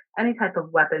have any type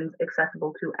of weapons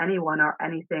accessible to anyone or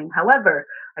anything. However,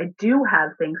 I do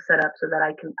have things set up so that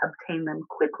I can obtain them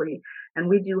quickly. And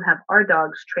we do have our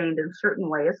dogs trained in certain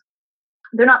ways.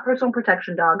 They're not personal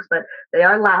protection dogs, but they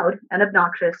are loud and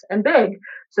obnoxious and big,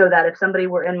 so that if somebody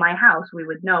were in my house, we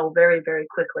would know very, very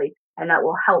quickly. And that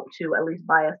will help to at least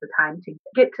buy us the time to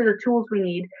get to the tools we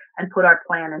need and put our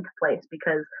plan into place,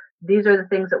 because these are the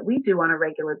things that we do on a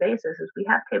regular basis is we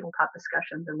have tabletop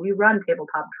discussions and we run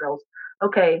tabletop drills.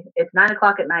 Okay, it's 9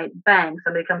 o'clock at night, bang,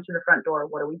 somebody comes through the front door.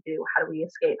 What do we do? How do we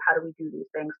escape? How do we do these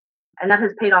things? And that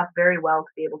has paid off very well to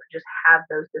be able to just have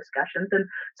those discussions. And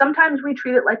sometimes we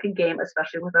treat it like a game,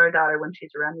 especially with our daughter when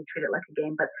she's around. We treat it like a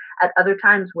game. But at other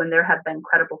times when there have been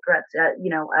credible threats,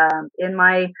 in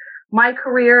my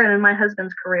career and in my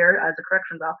husband's career as a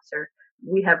corrections officer,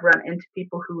 we have run into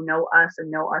people who know us and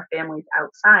know our families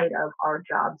outside of our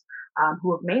jobs,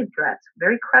 who have made threats,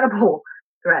 very credible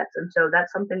threats. And so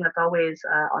that's something that's always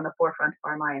on the forefront of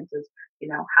our minds is,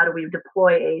 how do we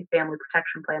deploy a family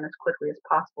protection plan as quickly as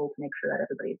possible to make sure that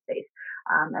everybody's safe?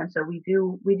 And so we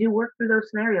do work through those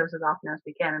scenarios as often as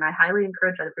we can. And I highly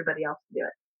encourage everybody else to do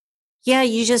it. Yeah,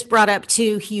 you just brought up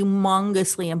two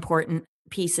humongously important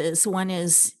pieces. One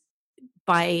is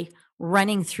by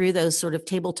running through those sort of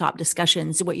tabletop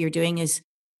discussions, what you're doing is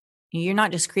you're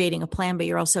not just creating a plan, but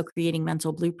you're also creating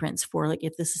mental blueprints for like,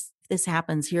 if this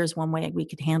happens, here's one way we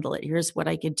could handle it. Here's what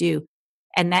I could do.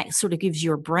 And that sort of gives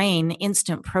your brain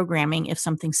instant programming if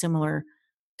something similar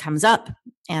comes up.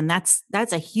 And that's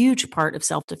a huge part of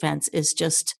self-defense is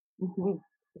just Mm-hmm.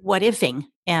 what ifing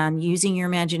and using your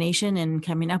imagination and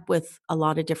coming up with a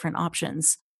lot of different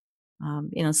options.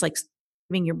 It's like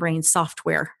giving your brain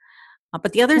software.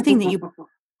 But the other thing that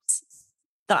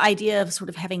the idea of sort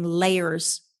of having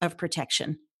layers of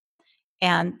protection.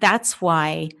 And that's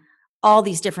why all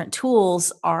these different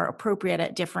tools are appropriate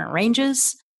at different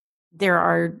ranges. There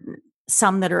are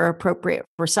some that are appropriate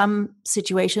for some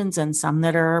situations and some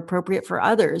that are appropriate for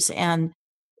others. And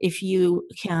if you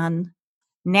can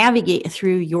navigate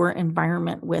through your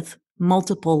environment with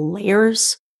multiple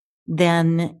layers,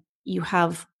 then you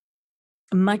have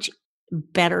a much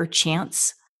better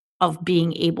chance of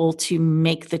being able to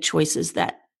make the choices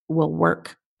that will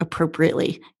work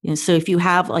appropriately. So if you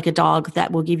have like a dog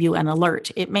that will give you an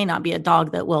alert, it may not be a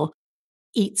dog that will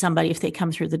eat somebody if they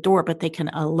come through the door, but they can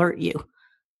alert you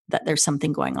that there's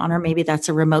something going on. Or maybe that's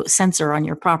a remote sensor on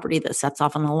your property that sets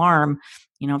off an alarm.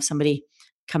 If somebody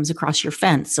comes across your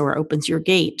fence or opens your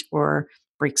gate or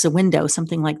breaks a window,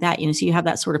 something like that. So you have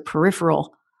that sort of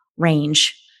peripheral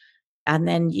range. And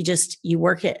then you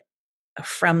work it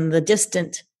from the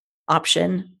distant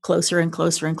option closer and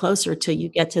closer and closer till you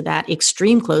get to that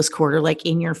extreme close quarter, like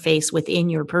in your face within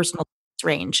your personal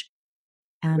range.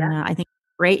 And Yeah. I think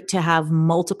it's great to have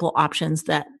multiple options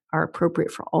that are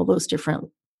appropriate for all those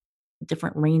different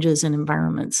ranges and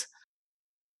environments.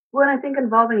 Well, and I think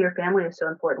involving your family is so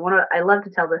important. I love to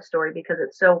tell this story because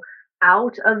it's so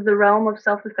out of the realm of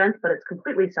self-defense, but it's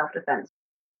completely self-defense.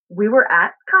 We were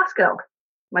at Costco.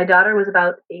 My daughter was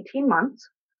about 18 months,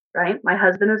 right? My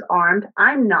husband is armed.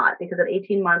 I'm not, because at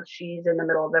 18 months, she's in the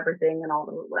middle of everything and all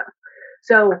the whatever.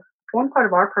 So one part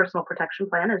of our personal protection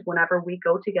plan is whenever we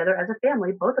go together as a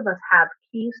family, both of us have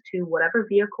keys to whatever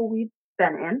vehicle we've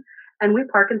been in, and we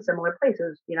park in similar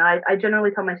places. I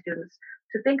generally tell my students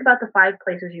to think about the 5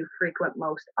 places you frequent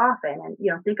most often,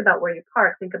 and think about where you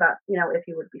park. Think about if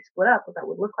you would be split up, what that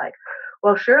would look like.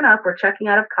 Well, sure enough, we're checking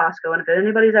out of Costco, and if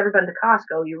anybody's ever been to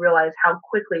Costco, you realize how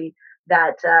quickly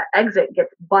that exit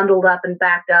gets bundled up and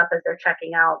backed up as they're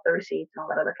checking out the receipts and all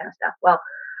that other kind of stuff. Well,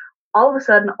 all of a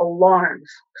sudden, alarms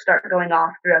start going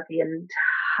off throughout the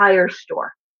entire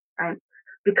store, right?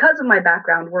 Because of my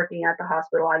background working at the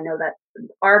hospital, I know that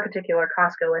our particular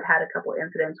Costco had a couple of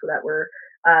incidents that were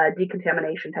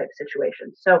decontamination type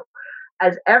situations. So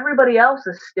as everybody else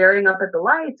is staring up at the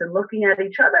lights and looking at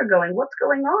each other going, what's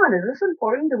going on? Is this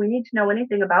important? Do we need to know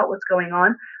anything about what's going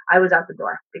on? I was out the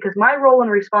door because my role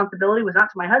and responsibility was not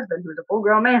to my husband, who's a full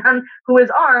grown man who is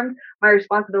armed. My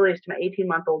responsibility is to my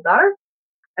 18-month-old daughter.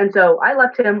 And so I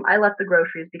left him, I left the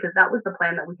groceries because that was the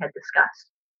plan that we had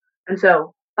discussed. And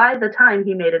so by the time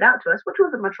he made it out to us, which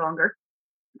wasn't much longer,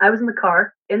 I was in the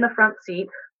car, in the front seat,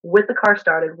 with the car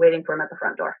started, waiting for him at the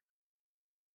front door.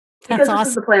 That's Because this is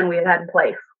awesome. the plan we had in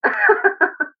place.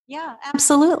 Yeah,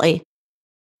 absolutely.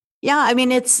 Yeah, I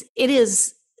mean, it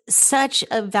is such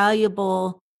a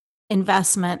valuable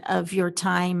investment of your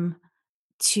time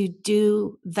to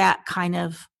do that kind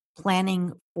of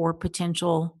planning for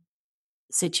potential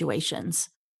situations,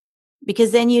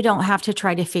 because then you don't have to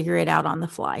try to figure it out on the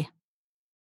fly.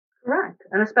 Correct.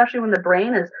 And especially when the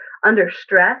brain is under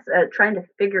stress, trying to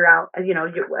figure out,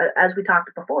 as we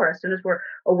talked before, as soon as we're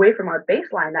away from our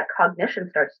baseline, that cognition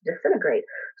starts to disintegrate.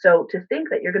 So to think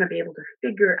that you're going to be able to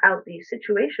figure out these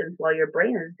situations while your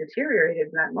brain is deteriorated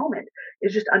in that moment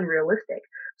is just unrealistic.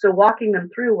 So walking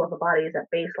them through while the body is at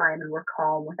baseline and we're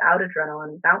calm, without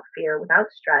adrenaline, without fear,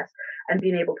 without stress, and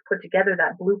being able to put together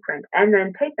that blueprint and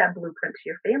then take that blueprint to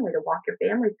your family to walk your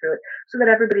family through it so that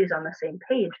everybody's on the same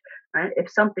page. Right?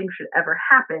 If something should ever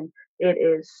happen, it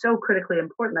is so critically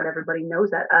important that everybody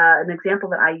knows that. An example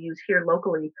that I use here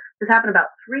locally, this happened about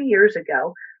 3 years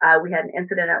ago. We had an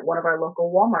incident at one of our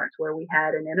local Walmarts where we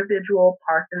had an individual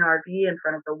parked an RV in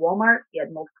front of the Walmart. He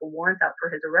had multiple warrants out for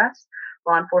his arrest.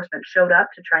 Law enforcement showed up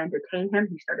to try and detain him.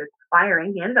 He started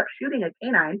firing. He ended up shooting a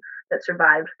canine that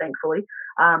survived, thankfully.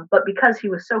 But because he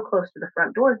was so close to the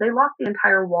front doors, they locked the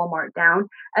entire Walmart down.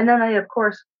 And then they, of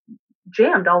course,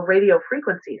 jammed all radio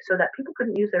frequencies so that people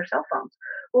couldn't use their cell phones.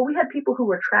 Well, we had people who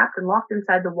were trapped and locked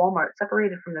inside the Walmart,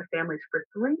 separated from their families for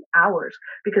 3 hours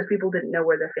because people didn't know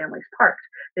where their families parked.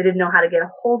 They didn't know how to get a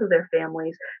hold of their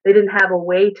families. They didn't have a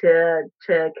way to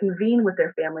convene with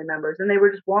their family members. And they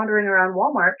were just wandering around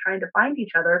Walmart trying to find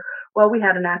each other while we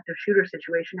had an active shooter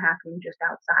situation happening just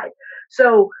outside.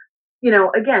 So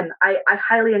again, I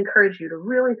highly encourage you to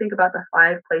really think about the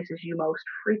 5 places you most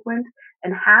frequent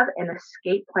and have an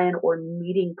escape plan or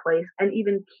meeting place and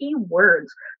even key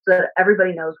words so that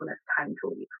everybody knows when it's time to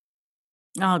leave.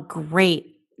 Oh,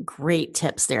 great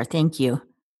tips there. Thank you.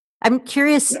 I'm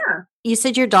curious, Yeah. you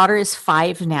said your daughter is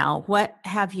 5 now. What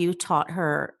have you taught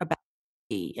her about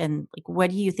safety? And like,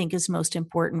 what do you think is most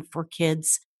important for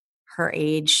kids her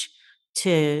age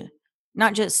to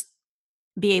not just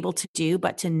be able to do,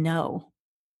 but to know?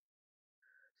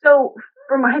 So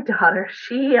for my daughter,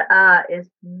 she is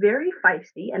very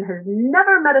feisty and has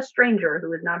never met a stranger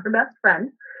who is not her best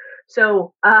friend.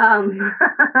 So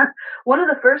one of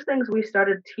the first things we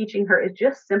started teaching her is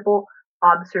just simple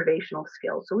observational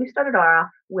skills. So we started off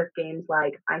with games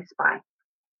like I Spy.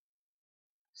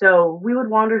 So we would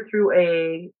wander through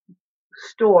a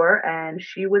store and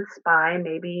she would spy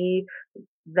maybe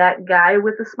that guy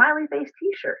with the smiley face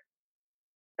t-shirt.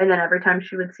 And then every time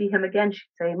she would see him again, she'd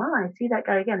say, Mom, I see that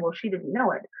guy again. Well, she didn't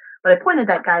know it. But I pointed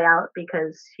that guy out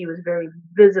because he was very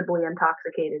visibly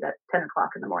intoxicated at 10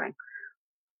 o'clock in the morning.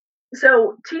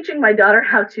 So teaching my daughter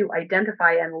how to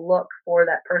identify and look for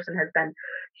that person has been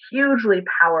hugely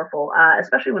powerful,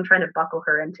 especially when trying to buckle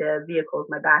her into vehicles.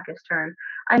 My back is turned.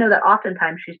 I know that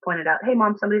oftentimes she's pointed out, hey,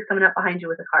 Mom, somebody's coming up behind you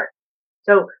with a cart.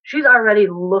 So she's already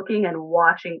looking and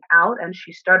watching out, and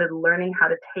she started learning how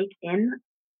to take in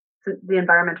the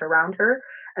environment around her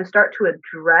and start to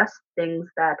address things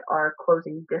that are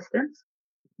closing distance.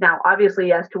 Now,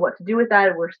 obviously, as to what to do with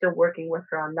that, we're still working with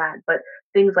her on that. But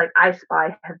things like I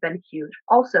Spy have been huge.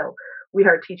 Also, we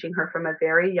are teaching her from a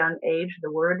very young age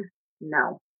the word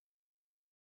no.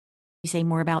 You say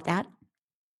more about that?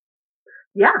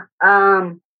 Yeah.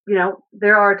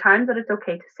 There are times that it's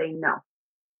okay to say no,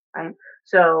 right?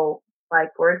 So, like,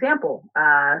 for example,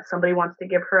 somebody wants to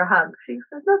give her a hug. She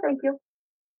says, no, thank you.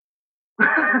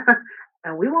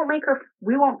 And we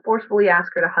won't forcefully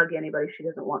ask her to hug anybody she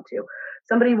doesn't want to.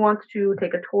 Somebody wants to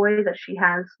take a toy that she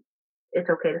has, it's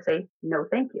okay to say, no,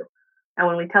 thank you. And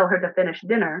when we tell her to finish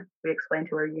dinner, we explain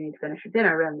to her, you need to finish your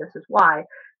dinner, and this is why.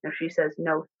 And if she says,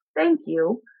 no, thank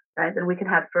you, right, then we can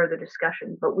have further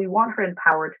discussion. But we want her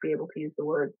empowered to be able to use the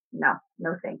word no,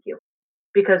 no, thank you.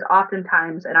 Because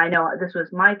oftentimes, and I know this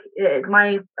was my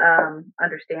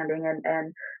understanding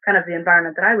and kind of the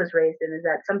environment that I was raised in, is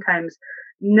that sometimes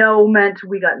no meant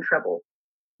we got in trouble.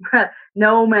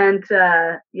 No meant,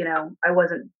 I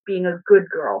wasn't being a good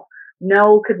girl.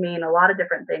 No could mean a lot of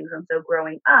different things. And so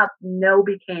growing up, no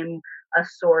became a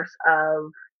source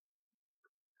of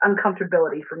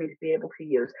uncomfortability for me to be able to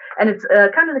use. And it's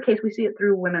kind of the case, we see it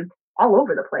through women all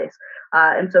over the place.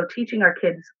 And so teaching our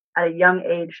kids at a young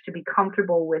age to be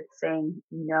comfortable with saying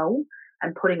no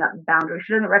and putting up boundaries.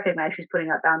 She doesn't recognize she's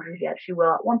putting up boundaries yet. She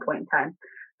will at one point in time.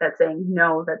 That saying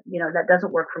no, that, that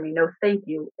doesn't work for me. No, thank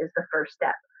you is the first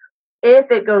step.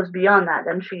 If it goes beyond that,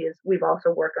 then we've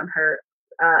also worked on her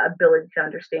ability to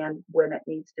understand when it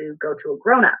needs to go to a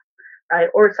grown up. Right?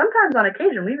 Or sometimes on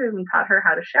occasion, we've even taught her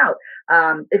how to shout.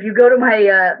 If you go to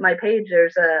my page,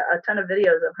 there's a ton of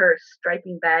videos of her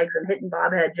striking bags and hitting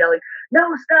bobheads, yelling,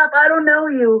 "No, stop! I don't know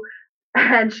you!"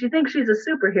 And she thinks she's a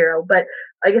superhero. But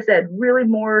like I said, really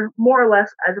more or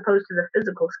less, as opposed to the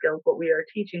physical skills, what we are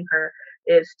teaching her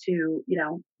is to,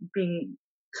 be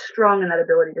strong in that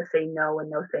ability to say no and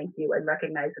no thank you, and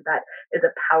recognize that that is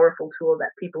a powerful tool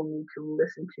that people need to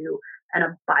listen to and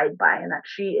abide by, and that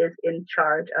she is in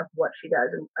charge of what she does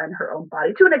in her own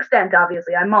body to an extent.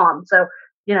 Obviously, I'm mom, so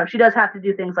she does have to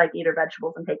do things like eat her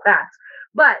vegetables and take baths,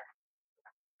 but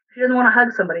she doesn't want to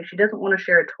hug somebody. She doesn't want to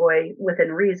share a toy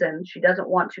within reason. She doesn't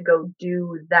want to go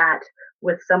do that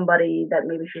with somebody that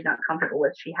maybe she's not comfortable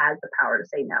with. She has the power to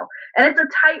say no. And it's a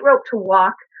tightrope to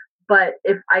walk, but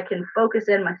if I can focus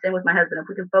in, same with my husband, if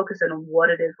we can focus in on what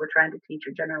it is we're trying to teach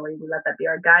her, generally we let that be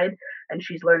our guide, and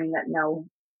she's learning that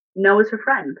no is her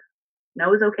friend.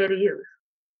 No is okay to use.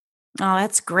 Oh,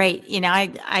 that's great.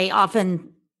 I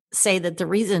often say that the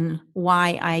reason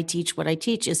why I teach what I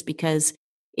teach is because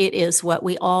it is what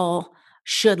we all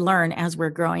should learn as we're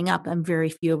growing up, and very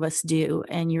few of us do.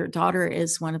 And your daughter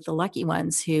is one of the lucky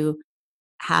ones who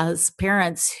has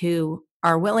parents who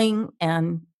are willing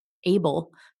and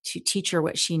able to teach her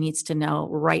what she needs to know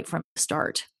right from the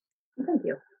start. Thank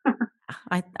you.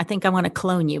 I think I want to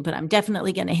clone you, but I'm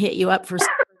definitely going to hit you up for some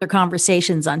other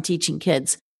conversations on teaching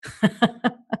kids.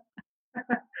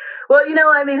 Well,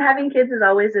 having kids is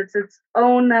always its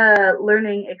own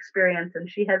learning experience, and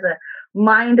she has a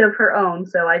mind of her own.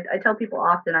 So I tell people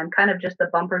often I'm kind of just the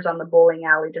bumpers on the bowling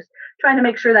alley, just trying to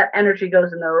make sure that energy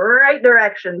goes in the right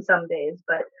direction some days.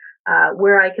 But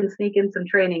where I can sneak in some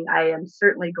training, I am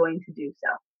certainly going to do so.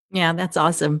 Yeah, that's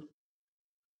awesome.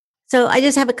 So I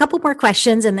just have a couple more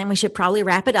questions, and then we should probably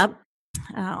wrap it up.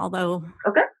 Although,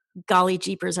 okay, golly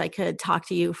jeepers, I could talk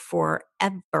to you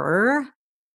forever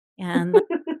and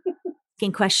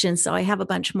asking questions. So I have a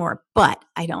bunch more, but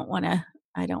I don't want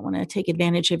to take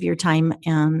advantage of your time,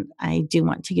 and I do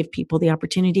want to give people the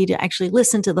opportunity to actually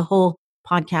listen to the whole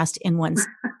podcast in one.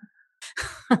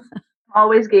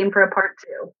 Always game for a part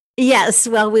 2. Yes,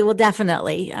 well, we will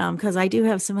definitely, because I do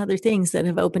have some other things that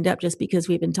have opened up just because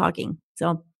we've been talking.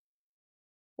 So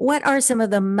what are some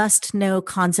of the must-know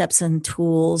concepts and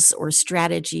tools or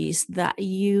strategies that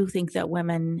you think that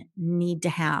women need to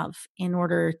have in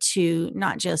order to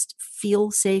not just feel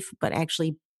safe, but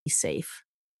actually be safe?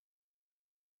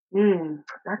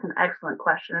 That's an excellent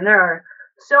question. And there are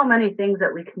so many things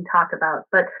that we can talk about.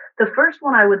 But the first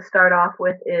one I would start off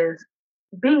with is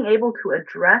being able to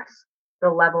address the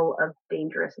level of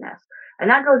dangerousness. And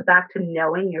that goes back to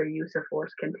knowing your use of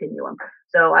force continuum.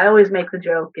 So I always make the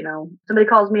joke, somebody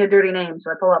calls me a dirty name, so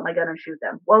I pull out my gun and shoot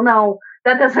them. Well, no,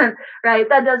 that doesn't, right?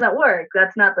 That doesn't work.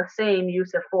 That's not the same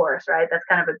use of force, right? That's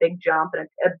kind of a big jump and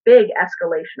a big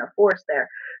escalation of force there.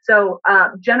 So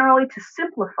generally, to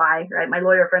simplify, right, my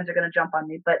lawyer friends are going to jump on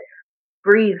me, but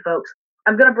breathe, folks.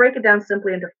 I'm going to break it down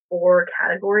simply into 4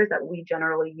 categories that we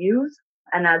generally use.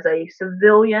 And as a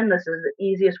civilian, this is the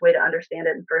easiest way to understand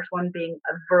it. And first one being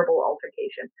a verbal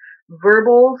altercation.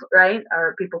 Verbals, right,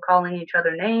 are people calling each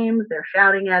other names. They're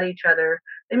shouting at each other.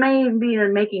 They may be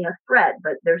making a threat,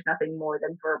 but there's nothing more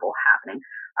than verbal happening.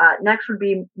 Next would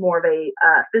be more of a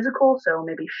physical, so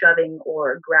maybe shoving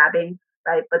or grabbing,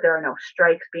 right? But there are no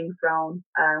strikes being thrown.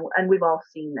 And we've all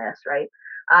seen this, right?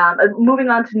 Moving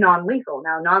on to non-lethal.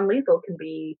 Now, non-lethal can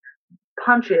be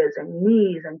punches and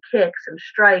knees and kicks and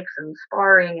strikes and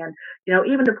sparring and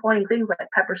even deploying things like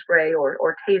pepper spray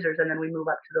or tasers, and then we move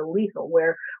up to the lethal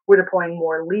where we're deploying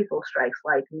more lethal strikes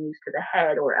like knees to the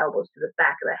head or elbows to the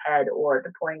back of the head, or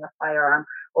deploying a firearm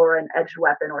or an edged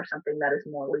weapon or something that is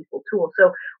more lethal tool.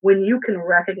 So when you can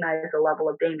recognize the level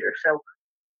of danger, so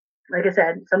like I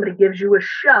said, somebody gives you a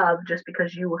shove just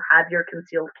because you have your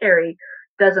concealed carry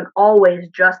doesn't always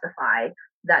justify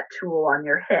that tool on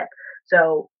your hip.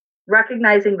 So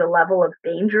recognizing the level of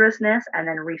dangerousness and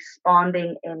then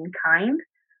responding in kind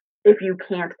if you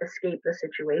can't escape the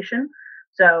situation.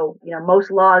 So, most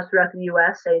laws throughout the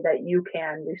U.S. say that you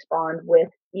can respond with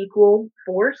equal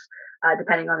force,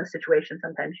 depending on the situation.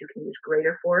 Sometimes you can use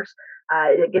greater force.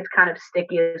 It gets kind of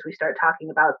sticky as we start talking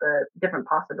about the different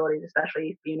possibilities,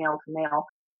 especially female to male.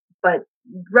 But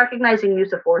recognizing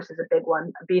use of force is a big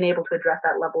one. Being able to address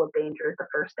that level of danger is the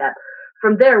first step.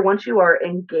 From there, once you are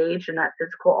engaged in that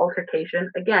physical altercation,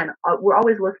 again, we're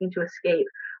always looking to escape,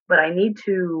 but I need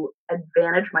to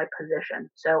advantage my position.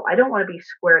 So I don't want to be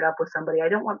squared up with somebody. I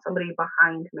don't want somebody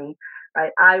behind me,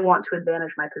 right? I want to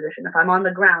advantage my position. If I'm on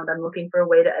the ground, I'm looking for a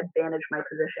way to advantage my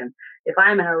position. If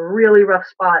I'm in a really rough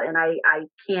spot and I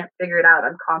can't figure it out,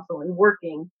 I'm constantly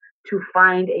working to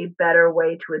find a better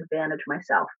way to advantage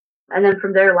myself. And then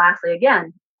from there, lastly,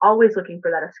 again, always looking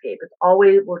for that escape. It's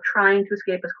always, we're trying to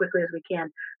escape as quickly as we can.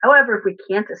 However, if we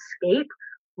can't escape,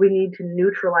 we need to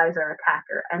neutralize our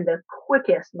attacker. And the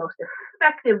quickest, most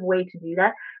effective way to do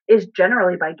that is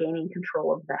generally by gaining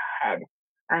control of the head.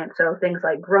 Right? So things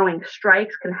like growing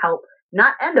strikes can help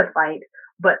not end a fight,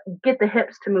 but get the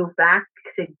hips to move back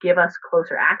to give us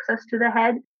closer access to the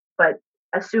head. But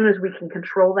as soon as we can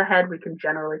control the head, we can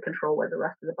generally control where the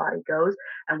rest of the body goes.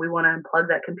 And we want to unplug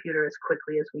that computer as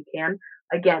quickly as we can.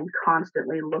 Again,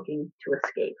 constantly looking to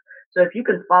escape. So if you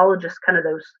can follow just kind of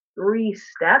those 3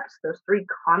 steps, those 3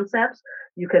 concepts,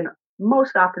 you can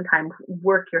most oftentimes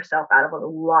work yourself out of a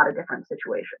lot of different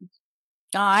situations.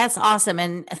 Oh, that's awesome.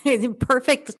 And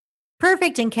perfect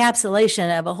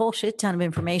encapsulation of a whole shit ton of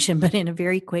information, but in a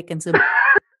very quick and simple.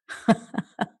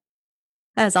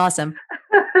 That's awesome.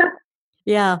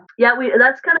 Yeah. Yeah,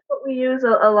 that's kind of what we use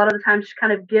a lot of the times to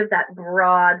kind of give that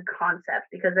broad concept,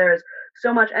 because there's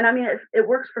so much. And I mean, it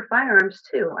works for firearms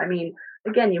too. I mean,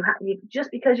 again, you just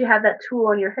because you have that tool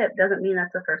on your hip doesn't mean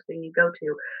that's the first thing you go to.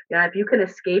 You know, if you can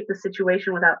escape the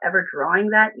situation without ever drawing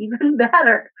that, even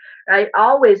better, right?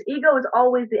 Always, ego is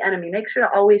always the enemy. Make sure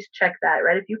to always check that,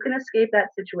 right? If you can escape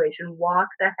that situation, walk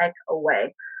the heck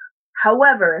away.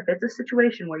 However, if it's a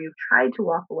situation where you've tried to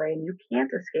walk away and you can't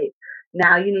escape,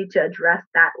 now you need to address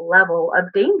that level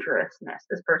of dangerousness.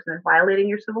 This person is violating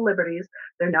your civil liberties.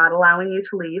 They're not allowing you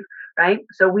to leave, right?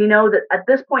 So we know that at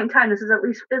this point in time, this is at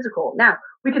least physical. Now,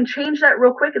 we can change that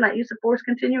real quick in that use of force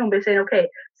continuum by saying, okay,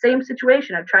 same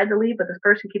situation. I've tried to leave, but this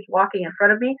person keeps walking in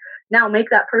front of me. Now make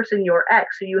that person your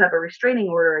ex, so you have a restraining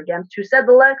order against, who said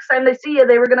the next time they see you,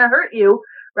 they were going to hurt you.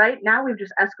 Right now, we've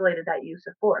just escalated that use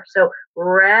of force. So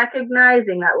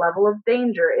recognizing that level of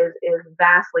danger is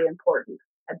vastly important.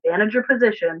 Advantage your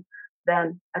position,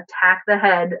 then attack the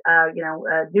head.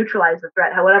 Neutralize the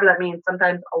threat. However that means.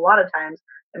 Sometimes, a lot of times,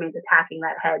 it means attacking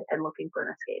that head and looking for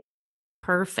an escape.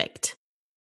 Perfect.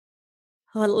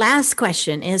 Well, last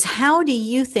question is: how do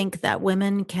you think that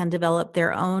women can develop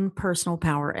their own personal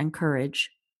power and courage?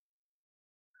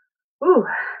 Ooh.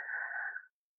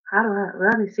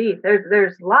 Let me see.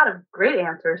 There's a lot of great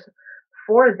answers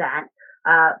for that.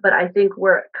 But I think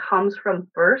where it comes from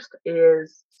first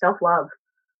is self-love,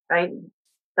 right?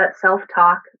 That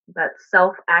self-talk, that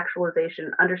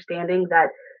self-actualization, understanding that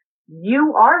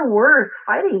you are worth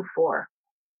fighting for.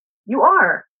 You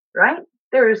are, right?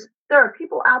 There are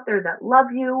people out there that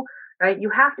love you, right? You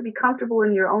have to be comfortable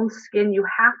in your own skin. You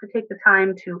have to take the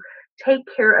time to take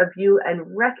care of you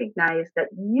and recognize that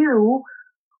you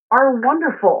are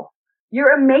wonderful.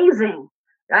 You're amazing,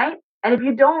 right? And if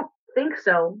you don't think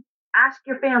so, ask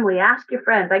your family, ask your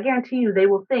friends. I guarantee you they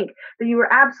will think that you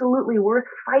are absolutely worth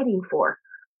fighting for,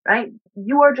 right?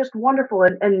 You are just wonderful,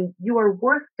 and you are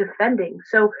worth defending.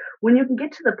 So when you can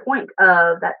get to the point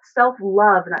of that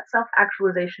self-love and that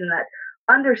self-actualization, that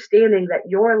understanding that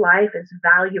your life is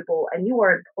valuable and you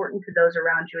are important to those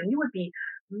around you, and you would be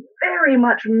very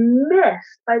much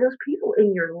missed by those people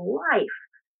in your life,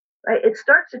 right? It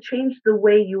starts to change the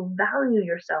way you value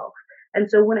yourself. And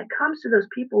so when it comes to those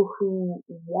people who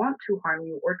want to harm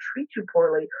you or treat you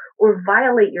poorly or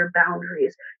violate your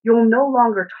boundaries, you'll no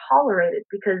longer tolerate it,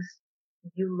 because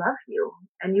you love you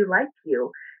and you like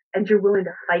you and you're willing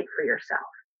to fight for yourself.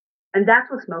 And that's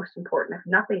what's most important,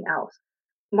 if nothing else.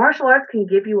 Martial arts can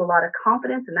give you a lot of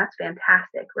confidence, and that's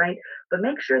fantastic, right? But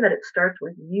make sure that it starts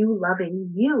with you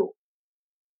loving you.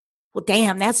 Well,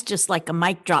 damn, that's just like a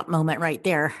mic drop moment right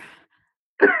there.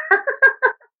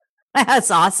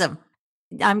 That's awesome.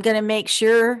 I'm going to make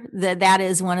sure that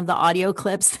is one of the audio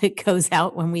clips that goes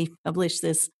out when we publish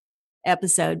this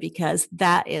episode, because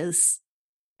that is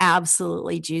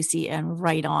absolutely juicy and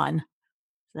right on.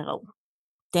 So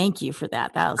thank you for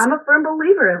that. I'm a firm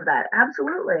believer of that.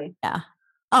 Absolutely. Yeah.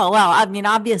 Oh, well, I mean,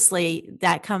 obviously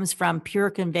that comes from pure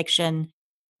conviction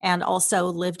and also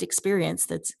lived experience.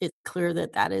 It's clear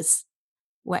that is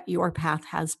what your path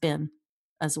has been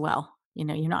as well. You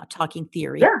know, you're not talking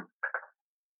theory. Yeah.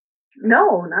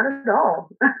 No, not at all.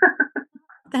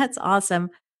 That's awesome.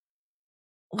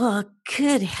 Well,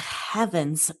 good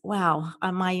heavens. Wow.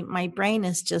 My brain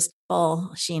is just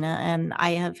full, Sheena, and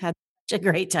I have had such a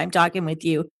great time talking with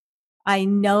you. I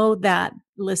know that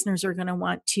listeners are going to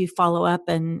want to follow up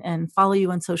and follow you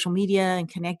on social media and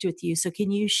connect with you. So can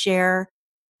you share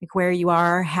like where you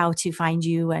are, how to find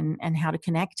you, and how to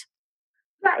connect?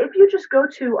 Yeah, if you just go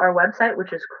to our website,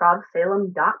 which is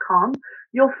krovsalem.com,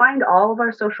 you'll find all of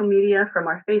our social media from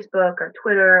our Facebook, our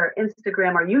Twitter, our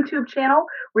Instagram, our YouTube channel,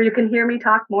 where you can hear me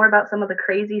talk more about some of the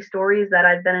crazy stories that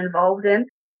I've been involved in.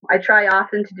 I try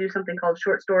often to do something called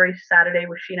Short Story Saturday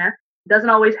with Sheena. It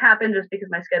doesn't always happen just because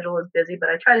my schedule is busy, but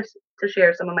I try to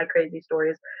share some of my crazy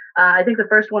stories. I think the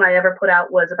first one I ever put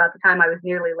out was about the time I was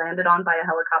nearly landed on by a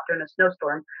helicopter in a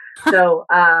snowstorm. So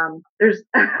there's,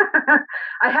 I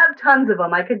have tons of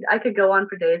them. I could go on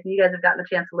for days, and you guys have gotten a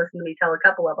chance to listen to me tell a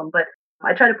couple of them, but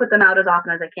I try to put them out as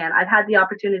often as I can. I've had the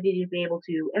opportunity to be able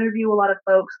to interview a lot of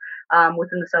folks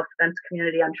within the self-defense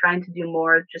community. I'm trying to do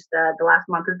more. Just the last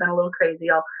month has been a little crazy.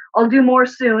 I'll do more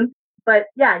soon. But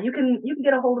yeah, you can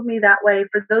get a hold of me that way.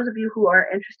 For those of you who are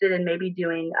interested in maybe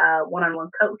doing one-on-one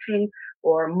coaching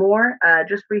or more,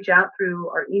 just reach out through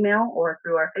our email or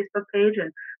through our Facebook page,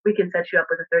 and we can set you up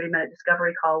with a 30-minute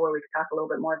discovery call where we can talk a little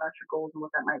bit more about your goals and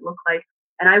what that might look like.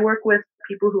 And I work with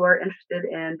people who are interested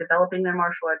in developing their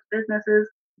martial arts businesses.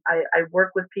 I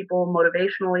work with people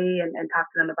motivationally and talk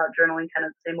to them about journaling kind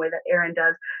of the same way that Erin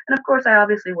does. And of course, I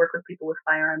obviously work with people with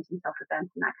firearms and self-defense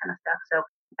and that kind of stuff. So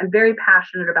I'm very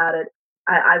passionate about it.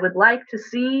 I would like to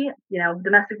see,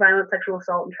 domestic violence, sexual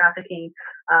assault, and trafficking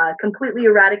completely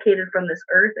eradicated from this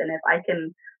earth. And if I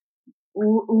can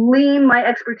lean my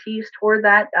expertise toward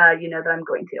that, that I'm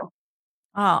going to.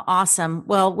 Oh, awesome.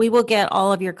 Well, we will get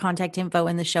all of your contact info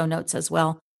in the show notes as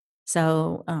well.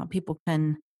 So people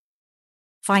can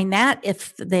find that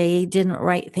if they didn't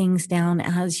write things down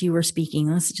as you were speaking.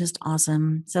 That's just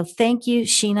awesome. So thank you,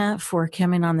 Sheena, for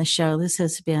coming on the show. This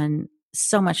has been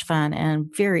so much fun and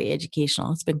very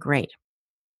educational. It's been great.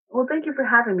 Well, thank you for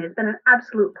having me. It's been an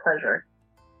absolute pleasure.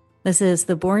 This is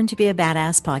the Born to be a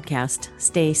Badass podcast.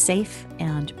 Stay safe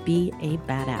and be a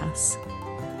badass.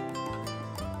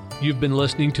 You've been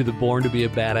listening to the Born to be a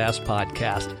Badass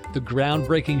podcast, the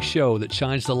groundbreaking show that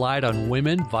shines the light on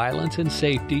women, violence and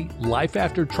safety, life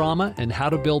after trauma, and how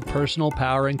to build personal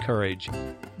power and courage.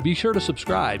 Be sure to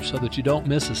subscribe so that you don't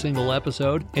miss a single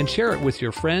episode, and share it with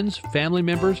your friends, family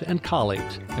members, and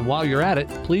colleagues. And while you're at it,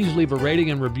 please leave a rating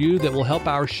and review that will help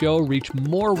our show reach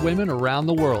more women around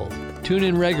the world. Tune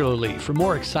in regularly for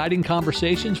more exciting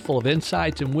conversations full of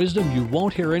insights and wisdom you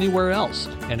won't hear anywhere else.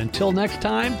 And until next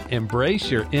time, embrace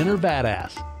your inner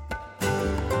badass.